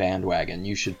Ramsey bandwagon,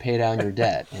 you should pay down your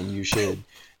debt, and you should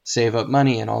save up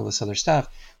money and all this other stuff.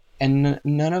 And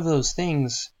none of those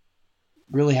things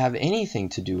really have anything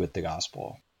to do with the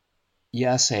gospel.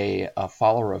 Yes, a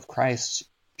follower of Christ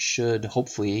should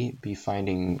hopefully be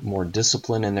finding more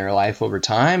discipline in their life over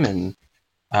time. And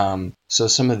so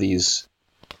some of these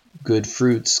good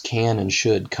fruits can and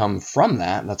should come from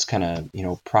that. That's kind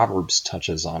of, Proverbs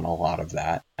touches on a lot of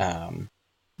that.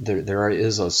 There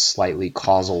is a slightly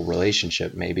causal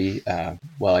relationship, maybe.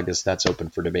 Well, I guess that's open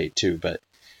for debate too.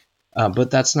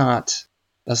 But that's not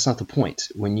the point.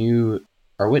 When you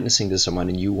are witnessing to someone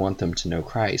and you want them to know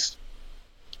Christ,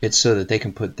 it's so that they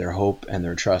can put their hope and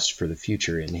their trust for the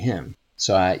future in Him.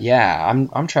 So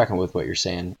I'm tracking with what you're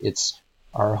saying. It's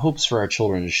our hopes for our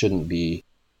children shouldn't be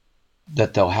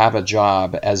that they'll have a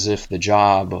job as if the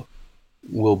job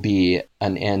will be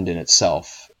an end in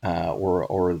itself,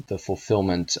 or the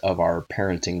fulfillment of our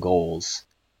parenting goals.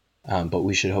 But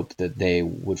we should hope that they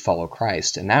would follow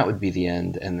Christ, and that would be the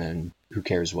end. And then who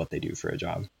cares what they do for a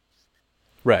job?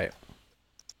 Right.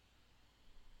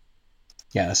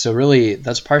 Yeah, so really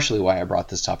that's partially why I brought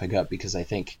this topic up, because I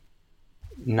think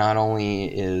not only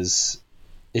is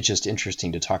it just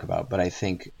interesting to talk about, but I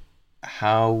think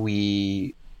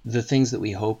the things that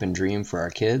we hope and dream for our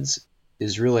kids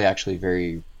is really actually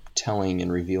very telling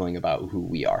and revealing about who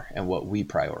we are and what we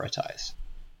prioritize.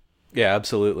 Yeah,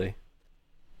 absolutely.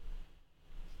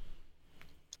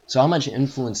 So how much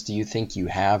influence do you think you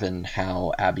have in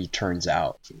how Abby turns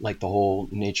out? Like the whole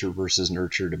nature versus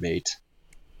nurture debate.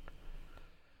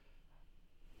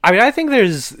 I mean, I think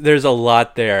there's a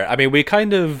lot there. I mean, I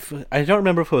don't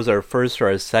remember if it was our first or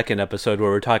our second episode where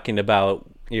we're talking about,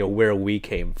 where we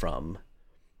came from.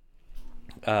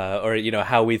 Or,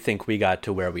 how we think we got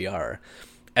to where we are.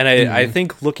 And I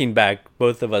think looking back,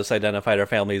 both of us identified our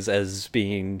families as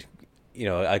being,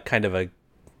 a kind of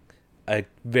a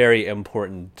very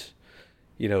important,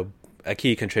 a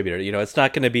key contributor. It's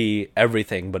not going to be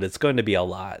everything, but it's going to be a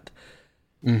lot.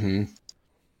 Mm-hmm.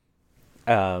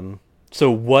 So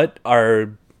what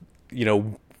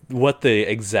what the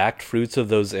exact fruits of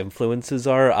those influences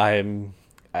are, I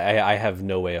have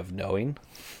no way of knowing.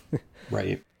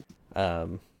 Right.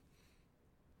 But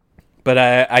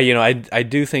I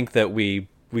do think that we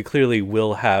clearly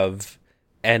will have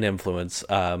an influence.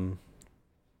 I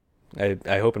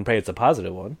hope and pray it's a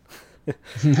positive one.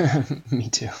 Me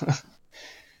too.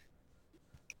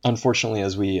 Unfortunately,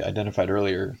 as we identified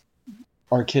earlier,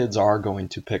 our kids are going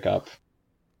to pick up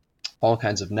all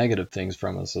kinds of negative things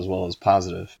from us as well as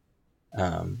positive.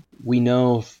 We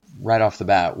know right off the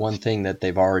bat one thing that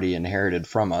they've already inherited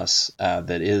from us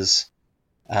that is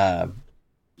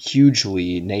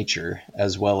hugely nature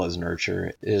as well as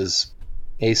nurture is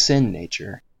a sin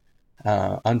nature.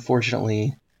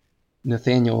 Unfortunately,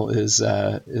 Nathaniel is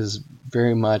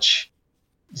very much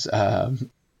a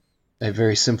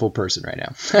very simple person right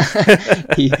now.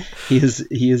 he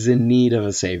is in need of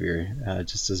a savior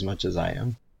just as much as I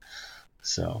am.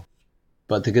 So,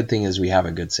 but the good thing is we have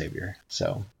a good savior.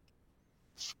 So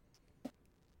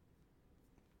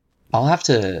I'll have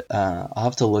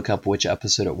to look up which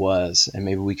episode it was, and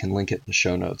maybe we can link it in the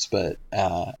show notes. But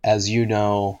as you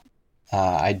know,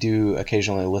 I do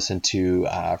occasionally listen to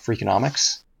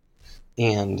Freakonomics,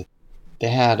 and they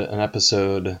had an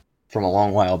episode from a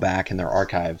long while back in their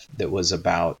archive that was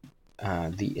about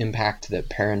the impact that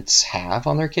parents have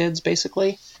on their kids,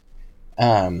 basically.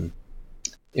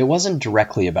 It wasn't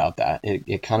directly about that.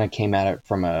 It kind of came at it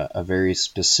from a very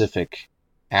specific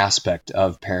aspect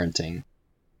of parenting.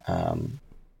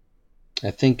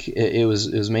 I think it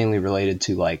was mainly related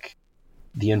to like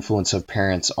the influence of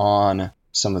parents on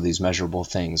some of these measurable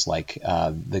things, like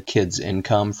the kids'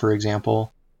 income, for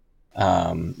example,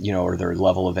 or their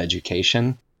level of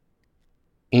education.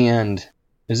 And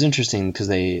was interesting because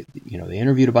they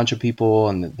interviewed a bunch of people,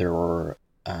 and there were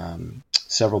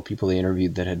several people they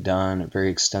interviewed that had done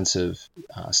very extensive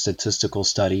statistical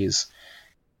studies.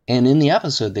 And in the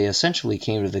episode, they essentially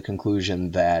came to the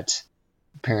conclusion that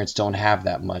parents don't have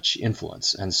that much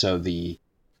influence. And so the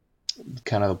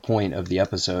kind of the point of the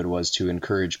episode was to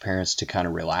encourage parents to kind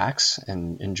of relax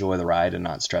and enjoy the ride and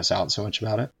not stress out so much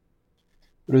about it.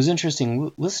 But it was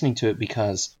interesting listening to it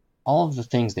because all of the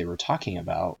things they were talking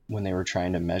about when they were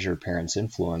trying to measure parents'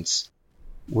 influence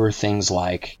were things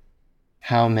like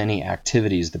how many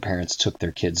activities the parents took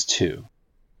their kids to,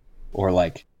 or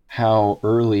like how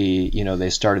early, they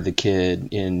started the kid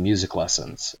in music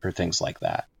lessons or things like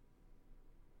that.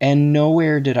 And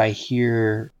nowhere did I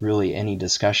hear really any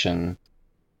discussion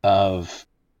of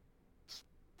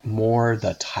more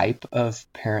the type of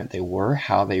parent they were,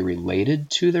 how they related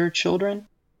to their children,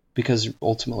 because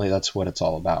ultimately that's what it's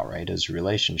all about, right? Is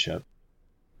relationship.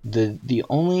 The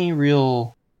only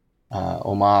real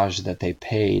homage that they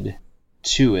paid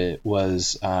to it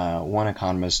was one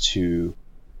economist who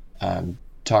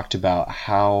talked about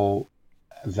how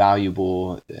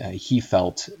valuable he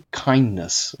felt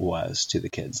kindness was to the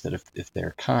kids, that if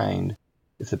they're kind,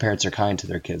 if the parents are kind to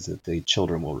their kids, that the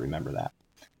children will remember that.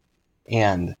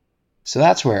 And so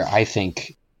that's where I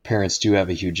think parents do have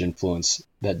a huge influence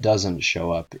that doesn't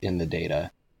show up in the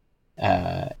data.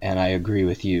 And I agree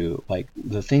with you. Like,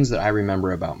 the things that I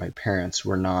remember about my parents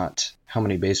were not how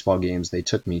many baseball games they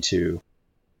took me to,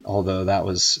 although that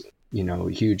was,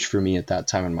 huge for me at that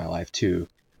time in my life too.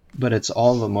 But it's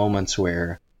all the moments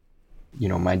where,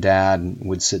 my dad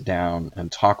would sit down and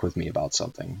talk with me about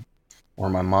something, or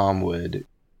my mom would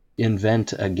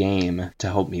invent a game to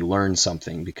help me learn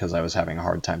something because I was having a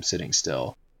hard time sitting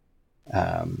still.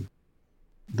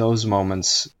 Those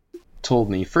moments told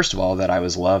me, first of all, that I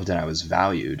was loved and I was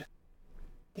valued.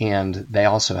 And they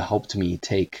also helped me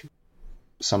take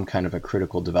some kind of a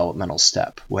critical developmental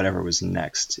step, whatever was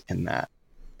next in that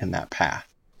path.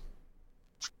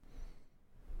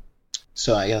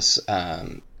 So I guess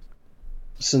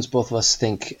since both of us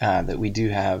think that we do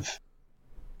have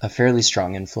a fairly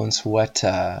strong influence, what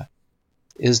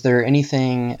is there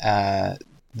anything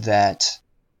that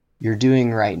you're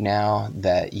doing right now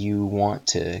that you want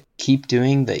to keep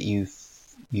doing that you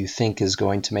think is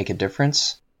going to make a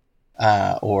difference?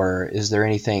 Or is there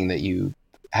anything that you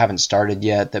haven't started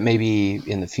yet that maybe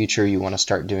in the future you want to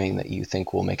start doing that you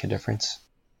think will make a difference?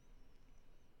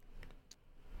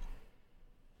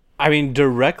 I mean,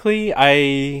 directly,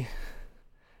 I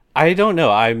don't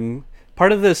know.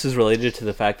 Part of this is related to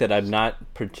the fact that I'm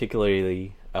not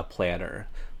particularly a planner.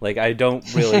 Like, I don't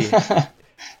really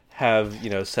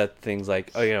have, set things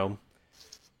like,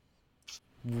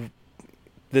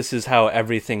 this is how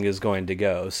everything is going to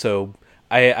go. So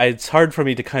it's hard for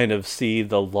me to kind of see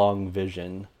the long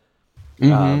vision.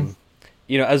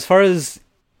 Mm-hmm. As far as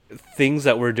things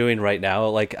that we're doing right now,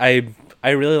 like I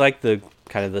really like the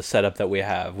kind of the setup that we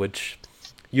have, which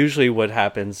usually what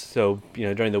happens. So,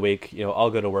 during the week, I'll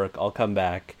go to work, I'll come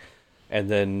back, and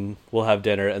then we'll have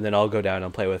dinner, and then I'll go down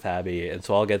and play with Abby. And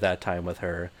so I'll get that time with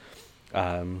her.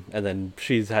 And then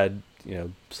she's had,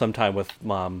 some time with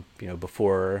Mom,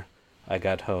 before I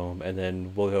got home, and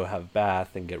then we'll go have a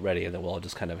bath and get ready, and then we'll all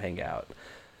just kind of hang out.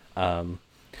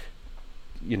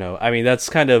 That's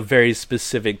kind of very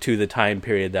specific to the time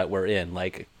period that we're in.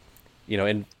 Like,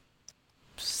 in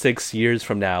 6 years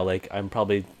from now, like, I'm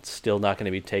probably still not going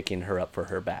to be taking her up for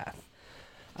her bath.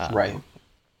 Right.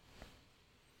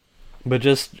 But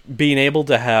just being able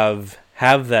to have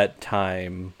that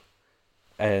time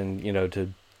and,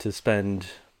 to spend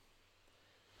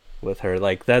with her,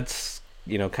 like, that's,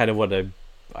 kind of what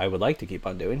I would like to keep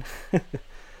on doing.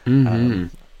 Mm-hmm.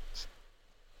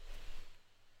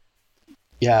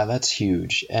 Yeah, that's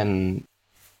huge. And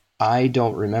I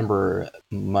don't remember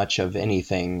much of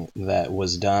anything that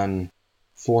was done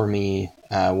for me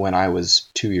when I was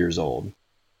 2 years old.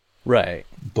 Right.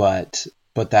 But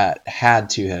that had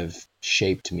to have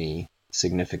shaped me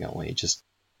significantly, just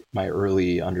my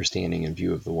early understanding and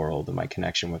view of the world and my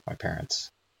connection with my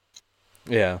parents.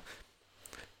 Yeah.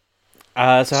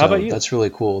 So how about you? That's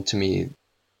really cool to me.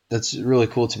 That's really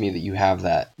cool to me that you have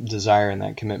that desire and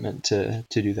that commitment to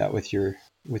do that with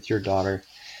your daughter.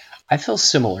 I feel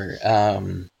similar.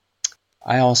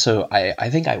 I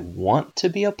think I want to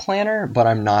be a planner, but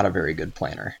I'm not a very good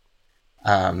planner.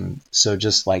 So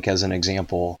just like as an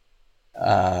example,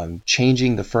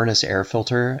 changing the furnace air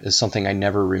filter is something I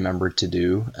never remembered to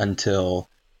do until,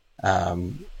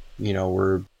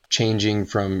 we're changing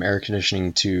from air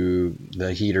conditioning to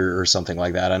the heater or something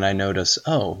like that. And I notice,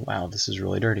 oh, wow, this is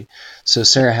really dirty. So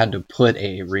Sarah had to put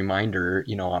a reminder,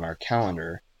 on our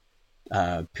calendar.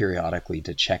 periodically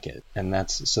to check it. And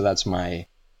that's my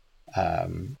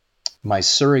my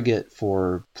surrogate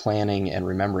for planning and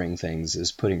remembering things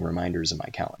is putting reminders in my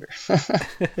calendar.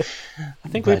 I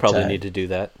think we probably need to do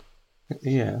that.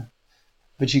 Yeah.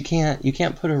 But you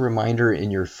can't put a reminder in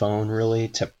your phone really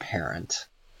to parent.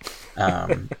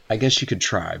 I guess you could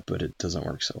try, but it doesn't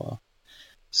work so well.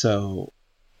 So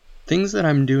things that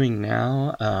I'm doing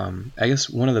now, I guess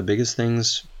one of the biggest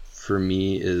things for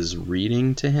me is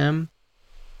reading to him.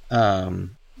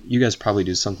 You guys probably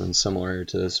do something similar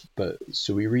to this, but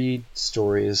so we read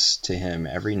stories to him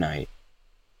every night,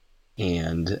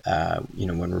 and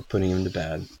when we're putting him to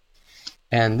bed.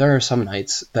 And there are some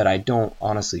nights that I don't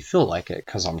honestly feel like it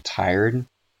because I'm tired,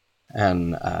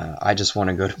 and I just want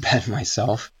to go to bed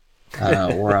myself,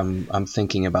 or I'm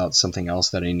thinking about something else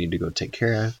that I need to go take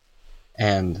care of.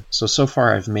 And so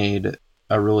far I've made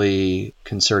a really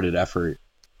concerted effort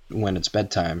when it's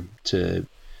bedtime to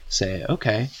say,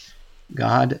 okay,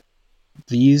 God,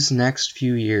 these next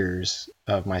few years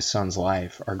of my son's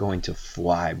life are going to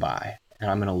fly by, and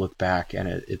I'm going to look back and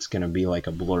it's going to be like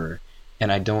a blur,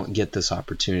 and I don't get this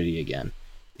opportunity again.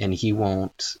 And he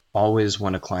won't always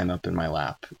want to climb up in my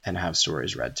lap and have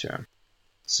stories read to him.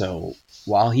 So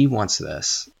while he wants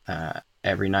this,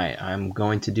 every night I'm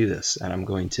going to do this, and I'm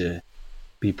going to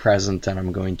be present, and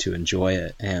I'm going to enjoy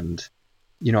it. And,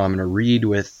 I'm going to read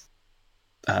with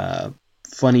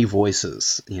funny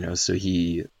voices, so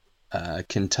he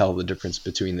can tell the difference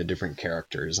between the different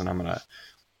characters, and I'm going to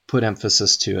put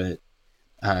emphasis to it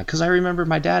because I remember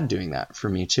my dad doing that for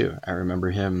me too. I remember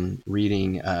him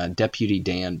reading Deputy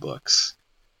Dan books,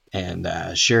 and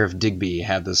Sheriff Digby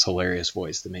had this hilarious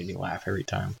voice that made me laugh every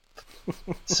time.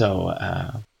 So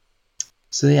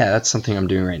yeah, that's something I'm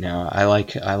doing right now. I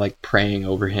like praying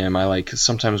over him. I like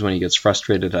sometimes when he gets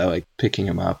frustrated, I like picking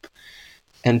him up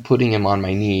and putting him on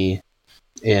my knee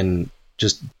and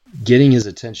just getting his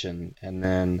attention. And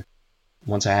then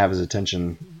once I have his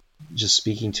attention, just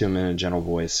speaking to him in a gentle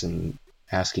voice and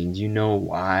asking, do you know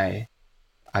why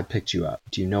I picked you up?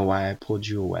 Do you know why I pulled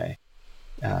you away?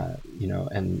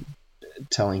 And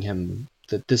telling him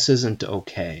that this isn't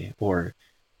okay, or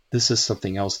this is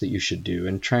something else that you should do,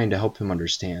 and trying to help him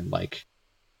understand, like,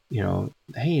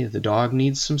 hey, the dog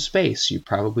needs some space. You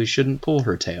probably shouldn't pull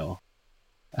her tail.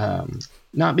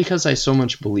 Not because I so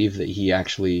much believe that he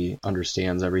actually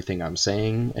understands everything I'm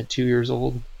saying at 2 years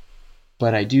old,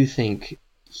 but I do think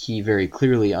he very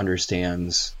clearly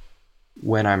understands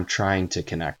when I'm trying to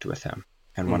connect with him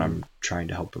and when I'm trying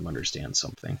to help him understand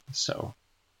something. So,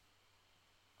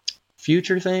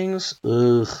 future things,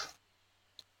 I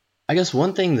guess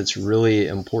one thing that's really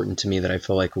important to me that I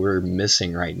feel like we're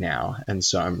missing right now, and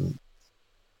so I'm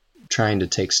trying to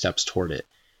take steps toward it.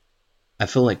 I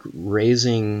feel like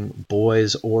raising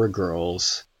boys or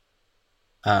girls,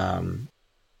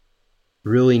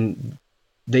 really,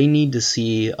 they need to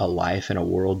see a life in a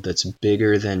world that's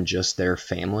bigger than just their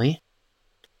family.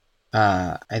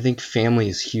 I think family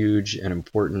is huge and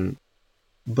important,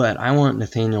 but I want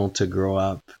Nathaniel to grow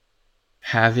up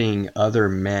having other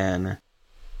men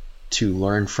to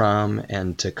learn from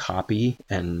and to copy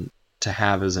and to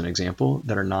have as an example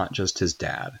that are not just his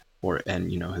dad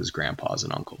and his grandpas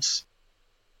and uncles.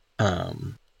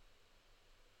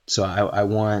 So I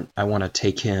want to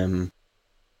take him,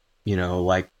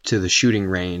 like to the shooting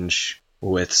range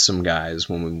with some guys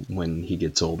when he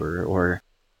gets older, or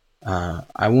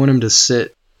I want him to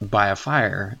sit by a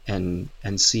fire and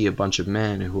see a bunch of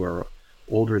men who are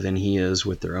older than he is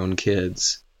with their own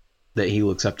kids that he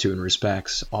looks up to and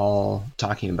respects, all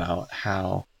talking about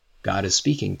how God is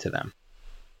speaking to them.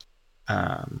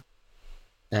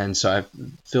 And so I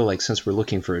feel like since we're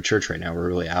looking for a church right now, we're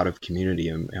really out of community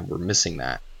and we're missing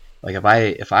that. Like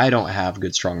if I don't have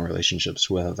good, strong relationships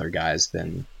with other guys,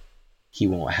 then he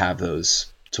won't have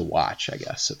those to watch, I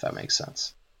guess, if that makes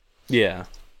sense. Yeah.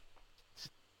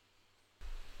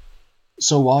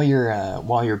 So while you're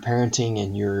parenting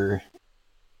and you're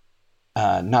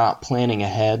not planning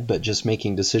ahead, but just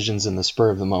making decisions in the spur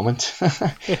of the moment,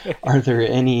 are there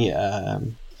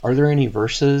any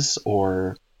verses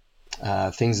or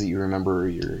things that you remember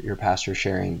your pastor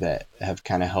sharing that have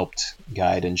kind of helped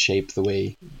guide and shape the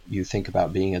way you think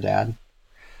about being a dad?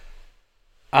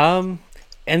 And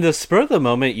the spur of the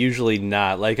moment, usually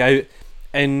not. When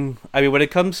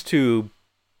it comes to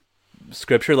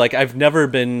scripture, like I've never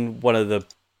been one of the,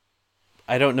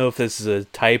 I don't know if this is a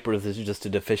type or if this is just a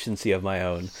deficiency of my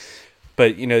own,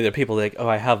 but there are people like, oh,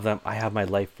 I have my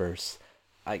life verse.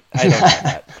 I don't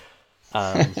have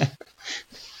that.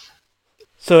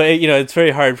 So, it's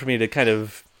very hard for me to kind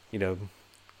of,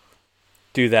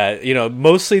 do that.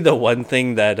 Mostly the one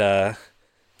thing that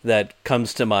that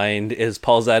comes to mind is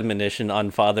Paul's admonition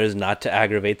on fathers not to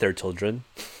aggravate their children.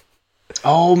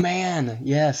 Oh man,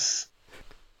 yes.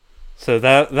 So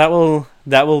that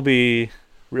will be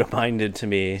reminded to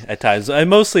me at times. I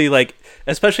mostly like,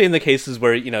 especially in the cases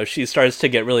where she starts to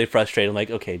get really frustrated. I'm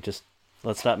like, okay, just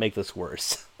let's not make this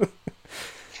worse.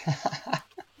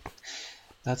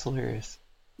 That's hilarious.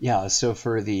 Yeah. So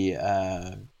for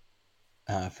the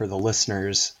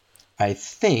listeners, I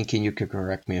think, and you could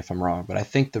correct me if I'm wrong, but I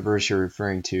think the verse you're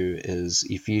referring to is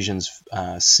Ephesians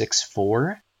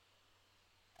 6:4,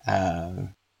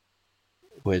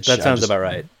 which That sounds about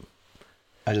right.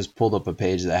 I just pulled up a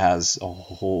page that has a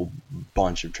whole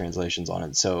bunch of translations on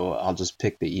it, so I'll just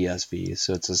pick the ESV.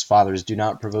 So it says, "Fathers, do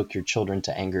not provoke your children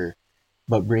to anger,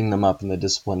 but bring them up in the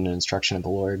discipline and instruction of the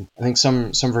Lord." I think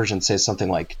some versions say something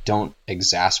like, "Don't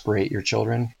exasperate your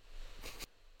children."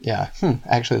 Yeah,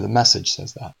 actually the Message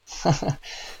says that.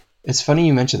 It's funny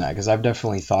you mention that, because I've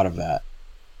definitely thought of that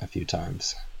a few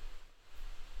times.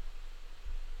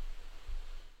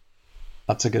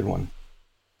 That's a good one.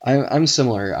 I'm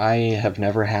similar. I have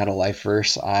never had a life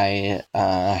verse. I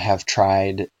have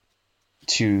tried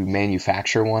to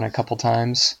manufacture one a couple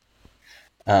times,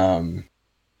 and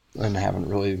haven't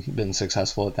really been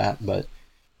successful at that. But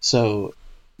so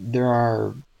there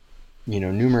are,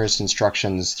 numerous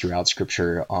instructions throughout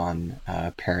Scripture on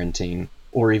parenting,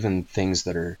 or even things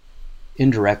that are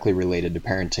indirectly related to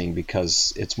parenting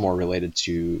because it's more related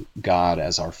to God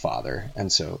as our Father.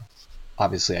 And so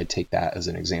obviously I take that as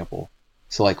an example.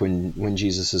 So like when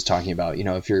Jesus is talking about,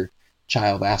 if your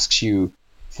child asks you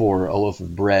for a loaf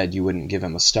of bread, you wouldn't give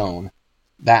him a stone.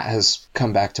 That has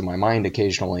come back to my mind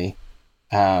occasionally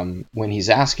when he's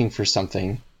asking for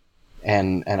something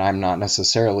and I'm not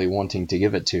necessarily wanting to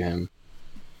give it to him.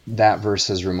 That verse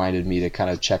has reminded me to kind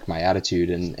of check my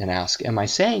attitude and ask, am I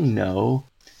saying no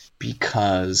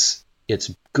because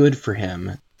it's good for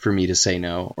him for me to say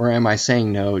no? Or am I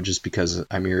saying no just because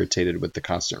I'm irritated with the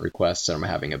constant requests and I'm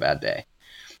having a bad day?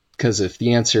 Because if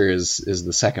the answer is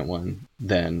the second one,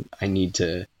 then I need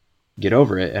to get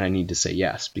over it and I need to say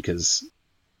yes, because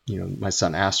my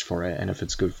son asked for it, and if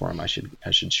it's good for him, I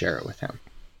should share it with him.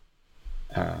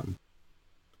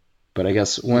 But I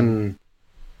guess one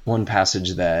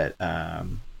passage that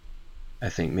I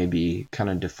think maybe kind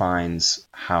of defines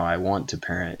how I want to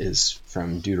parent is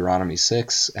from Deuteronomy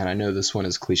 6, and I know this one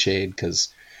is cliched because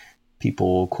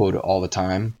people quote it all the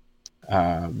time.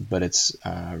 But it's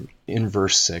in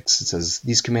verse 6. It says,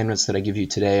 "These commandments that I give you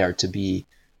today are to be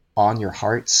on your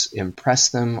hearts. Impress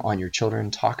them on your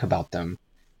children. Talk about them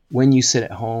when you sit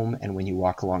at home and when you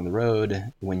walk along the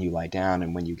road, when you lie down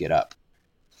and when you get up."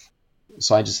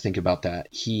 So I just think about that.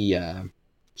 He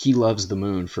loves the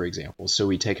moon, for example. So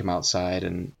we take him outside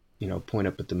and point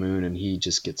up at the moon, and he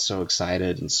just gets so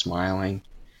excited and smiling.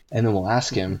 And then we'll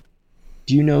ask him,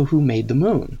 "Do you know who made the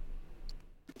moon?"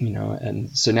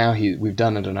 And so now we've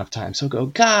done it enough times. So he'll go,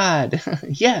 "God,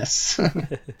 yes."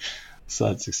 So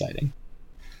that's exciting.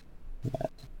 I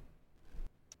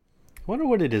wonder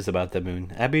what it is about the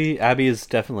moon. Abby is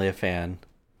definitely a fan.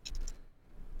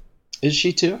 Is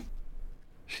she too?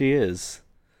 She is.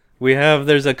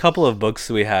 There's a couple of books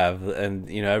we have, and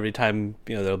every time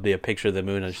there'll be a picture of the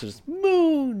moon, and she's just,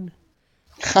 "Moon."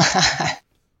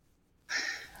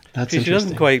 That's she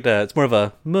doesn't quite. It's more of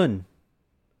a moon.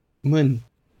 Moon.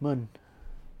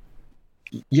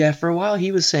 Yeah, for a while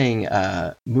he was saying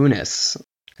Moonis,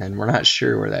 and we're not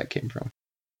sure where that came from.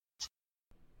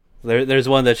 There's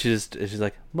one that she's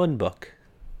like, "Moon book."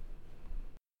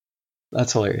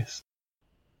 That's hilarious.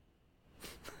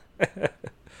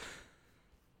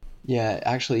 Yeah,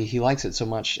 actually, he likes it so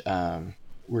much.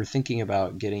 We're thinking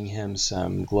about getting him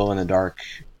some glow-in-the-dark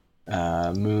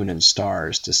moon and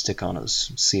stars to stick on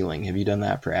his ceiling. Have you done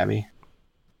that for Abby?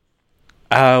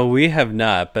 We have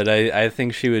not, but I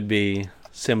think she would be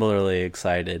similarly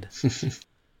excited.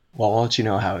 Well, I'll let you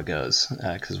know how it goes,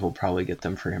 because we'll probably get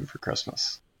them for him for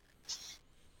Christmas.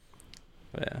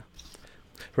 Yeah.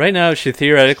 Right now, she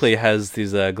theoretically has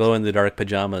these glow-in-the-dark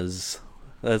pajamas.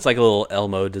 It's like a little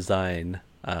Elmo design.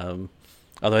 Although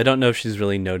I don't know if she's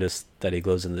really noticed that he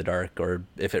glows in the dark, or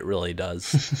if it really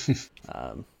does.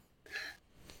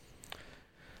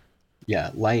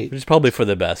 Yeah, light. Which is probably for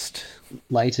the best.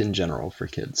 Light in general for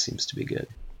kids seems to be good.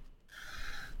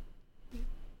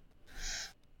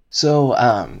 So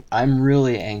I'm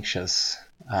really anxious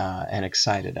and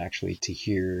excited, actually, to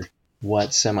hear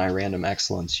what semi-random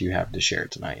excellence you have to share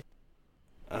tonight.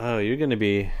 Oh, you're going to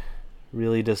be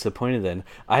really disappointed then.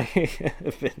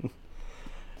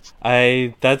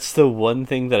 That's the one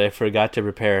thing that I forgot to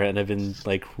prepare, and I've been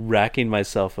like racking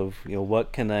myself of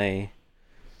what can I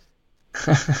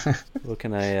What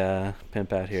can I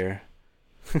pimp out here?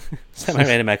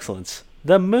 Semi-random excellence.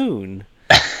 The moon.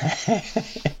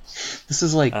 This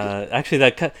is like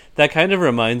actually that kind of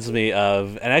reminds me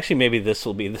of, and actually maybe this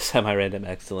will be the semi-random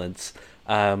excellence.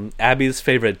 Abby's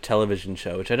favorite television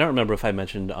show, which I don't remember if I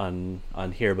mentioned on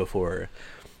here before.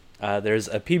 There's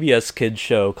a PBS kids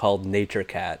show called Nature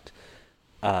Cat.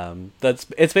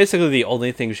 It's basically the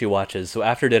only thing she watches. So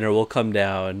after dinner, we'll come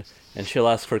down and she'll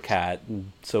ask for Cat.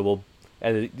 And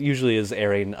it usually is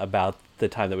airing about the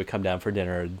time that we come down for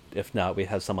dinner. If not, we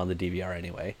have some on the DVR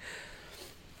anyway.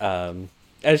 And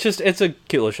it's a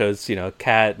cute little show. It's, a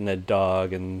cat and a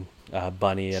dog and a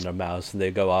bunny and a mouse, and they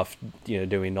go off,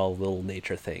 doing all little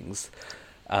nature things.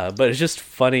 But it's just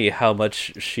funny how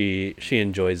much she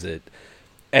enjoys it.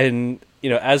 And,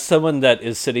 as someone that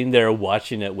is sitting there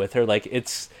watching it with her, like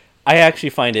I actually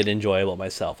find it enjoyable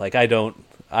myself. Like I don't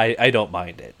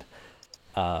mind it.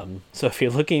 So if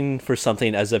you're looking for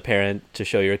something as a parent to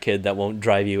show your kid that won't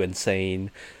drive you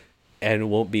insane and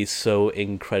won't be so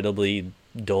incredibly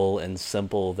dull and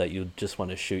simple that you just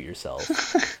want to shoot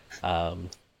yourself,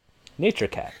 Nature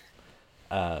Cat.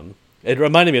 It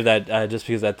reminded me of that just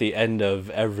because at the end of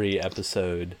every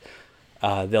episode,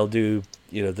 they'll do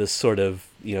this sort of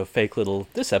fake little,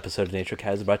 this episode of Nature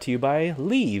Cat is brought to you by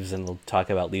leaves, and we'll talk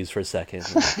about leaves for a second.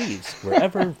 Leaves,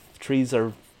 wherever trees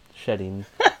are shedding,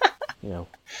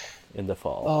 in the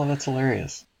fall. Oh, that's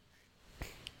hilarious.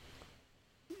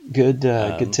 Good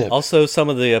tip. Also, some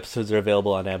of the episodes are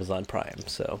available on Amazon Prime.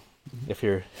 So, if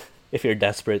you're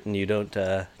desperate and you don't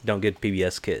get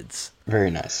PBS Kids,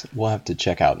 very nice. We'll have to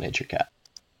check out Nature Cat.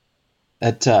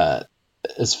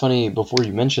 It's funny, before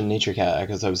you mentioned Nature Cat,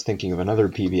 because I was thinking of another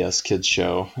PBS Kids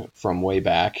show from way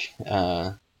back,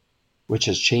 which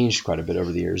has changed quite a bit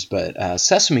over the years. But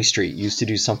Sesame Street used to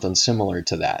do something similar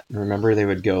to that. Remember, they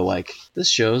would go like, "This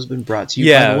show's been brought to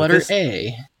you by the letter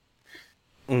A."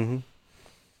 Mm-hmm.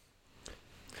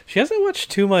 She hasn't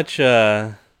watched too much.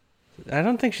 I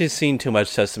don't think she's seen too much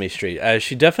Sesame Street.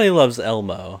 She definitely loves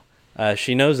Elmo.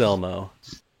 She knows Elmo.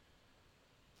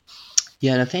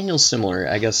 Yeah, Nathaniel's similar.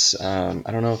 I guess I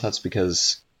don't know if that's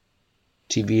because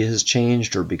TV has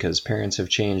changed or because parents have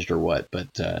changed or what, but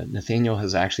Nathaniel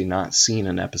has actually not seen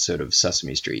an episode of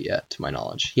Sesame Street yet, to my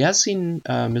knowledge. He has seen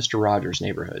Mr. Rogers'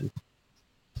 Neighborhood.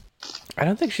 I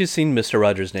don't think she's seen Mr.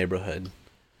 Rogers' Neighborhood.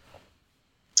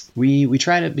 We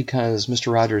tried it because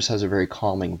Mr. Rogers has a very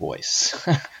calming voice.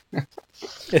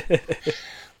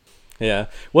 Yeah.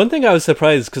 One thing I was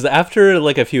surprised, because after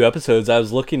like a few episodes, I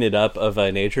was looking it up of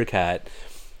Nature Cat,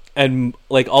 and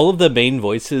like all of the main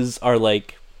voices are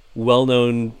like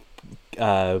well-known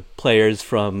players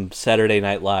from Saturday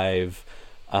Night Live,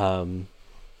 and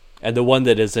the one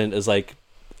that isn't is like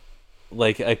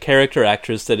a character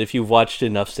actress that if you've watched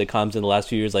enough sitcoms in the last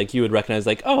few years, like you would recognize,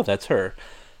 like, oh, that's her.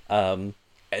 And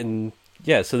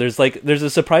yeah, so there's a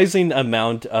surprising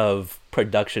amount of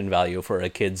production value for a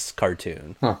kid's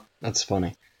cartoon. Huh, that's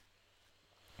funny.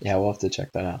 Yeah, we'll have to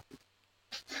check that out.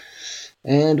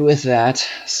 And with that,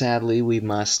 sadly, we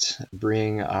must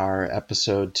bring our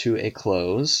episode to a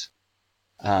close.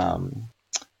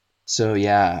 So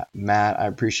yeah, Matt, I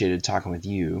appreciated talking with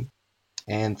you.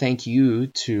 And thank you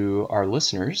to our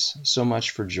listeners so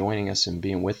much for joining us and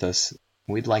being with us.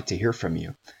 We'd like to hear from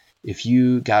you. If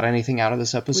you got anything out of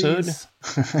this episode,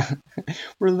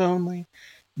 we're lonely.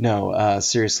 No,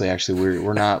 seriously, actually,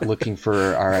 we're not looking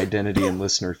for our identity and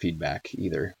listener feedback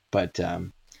either. But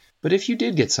if you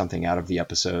did get something out of the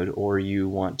episode, or you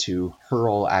want to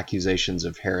hurl accusations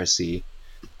of heresy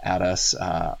at us,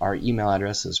 our email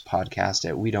address is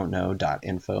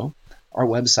podcast@wedon'tknow.info. Our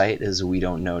website is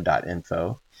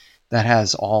wedon'tknow.info. That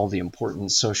has all the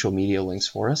important social media links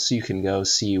for us, so you can go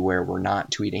see where we're not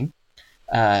tweeting.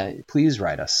 Please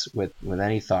write us with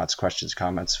any thoughts, questions,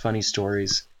 comments, funny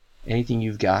stories, anything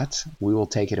you've got. We will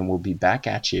take it, and we'll be back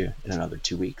at you in another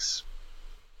 2 weeks.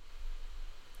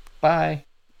 Bye.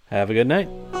 Have a good night.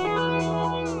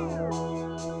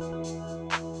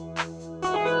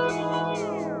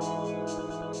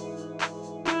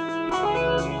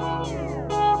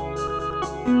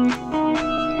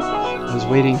 I was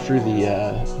waiting for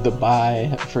the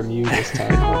bye from you this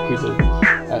time, like we did.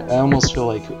 I almost feel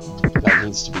like that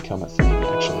needs to become a thing,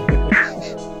 actually.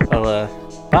 Well,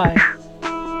 bye.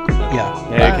 Yeah.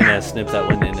 Maybe I can snip that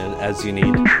one in as you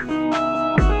need.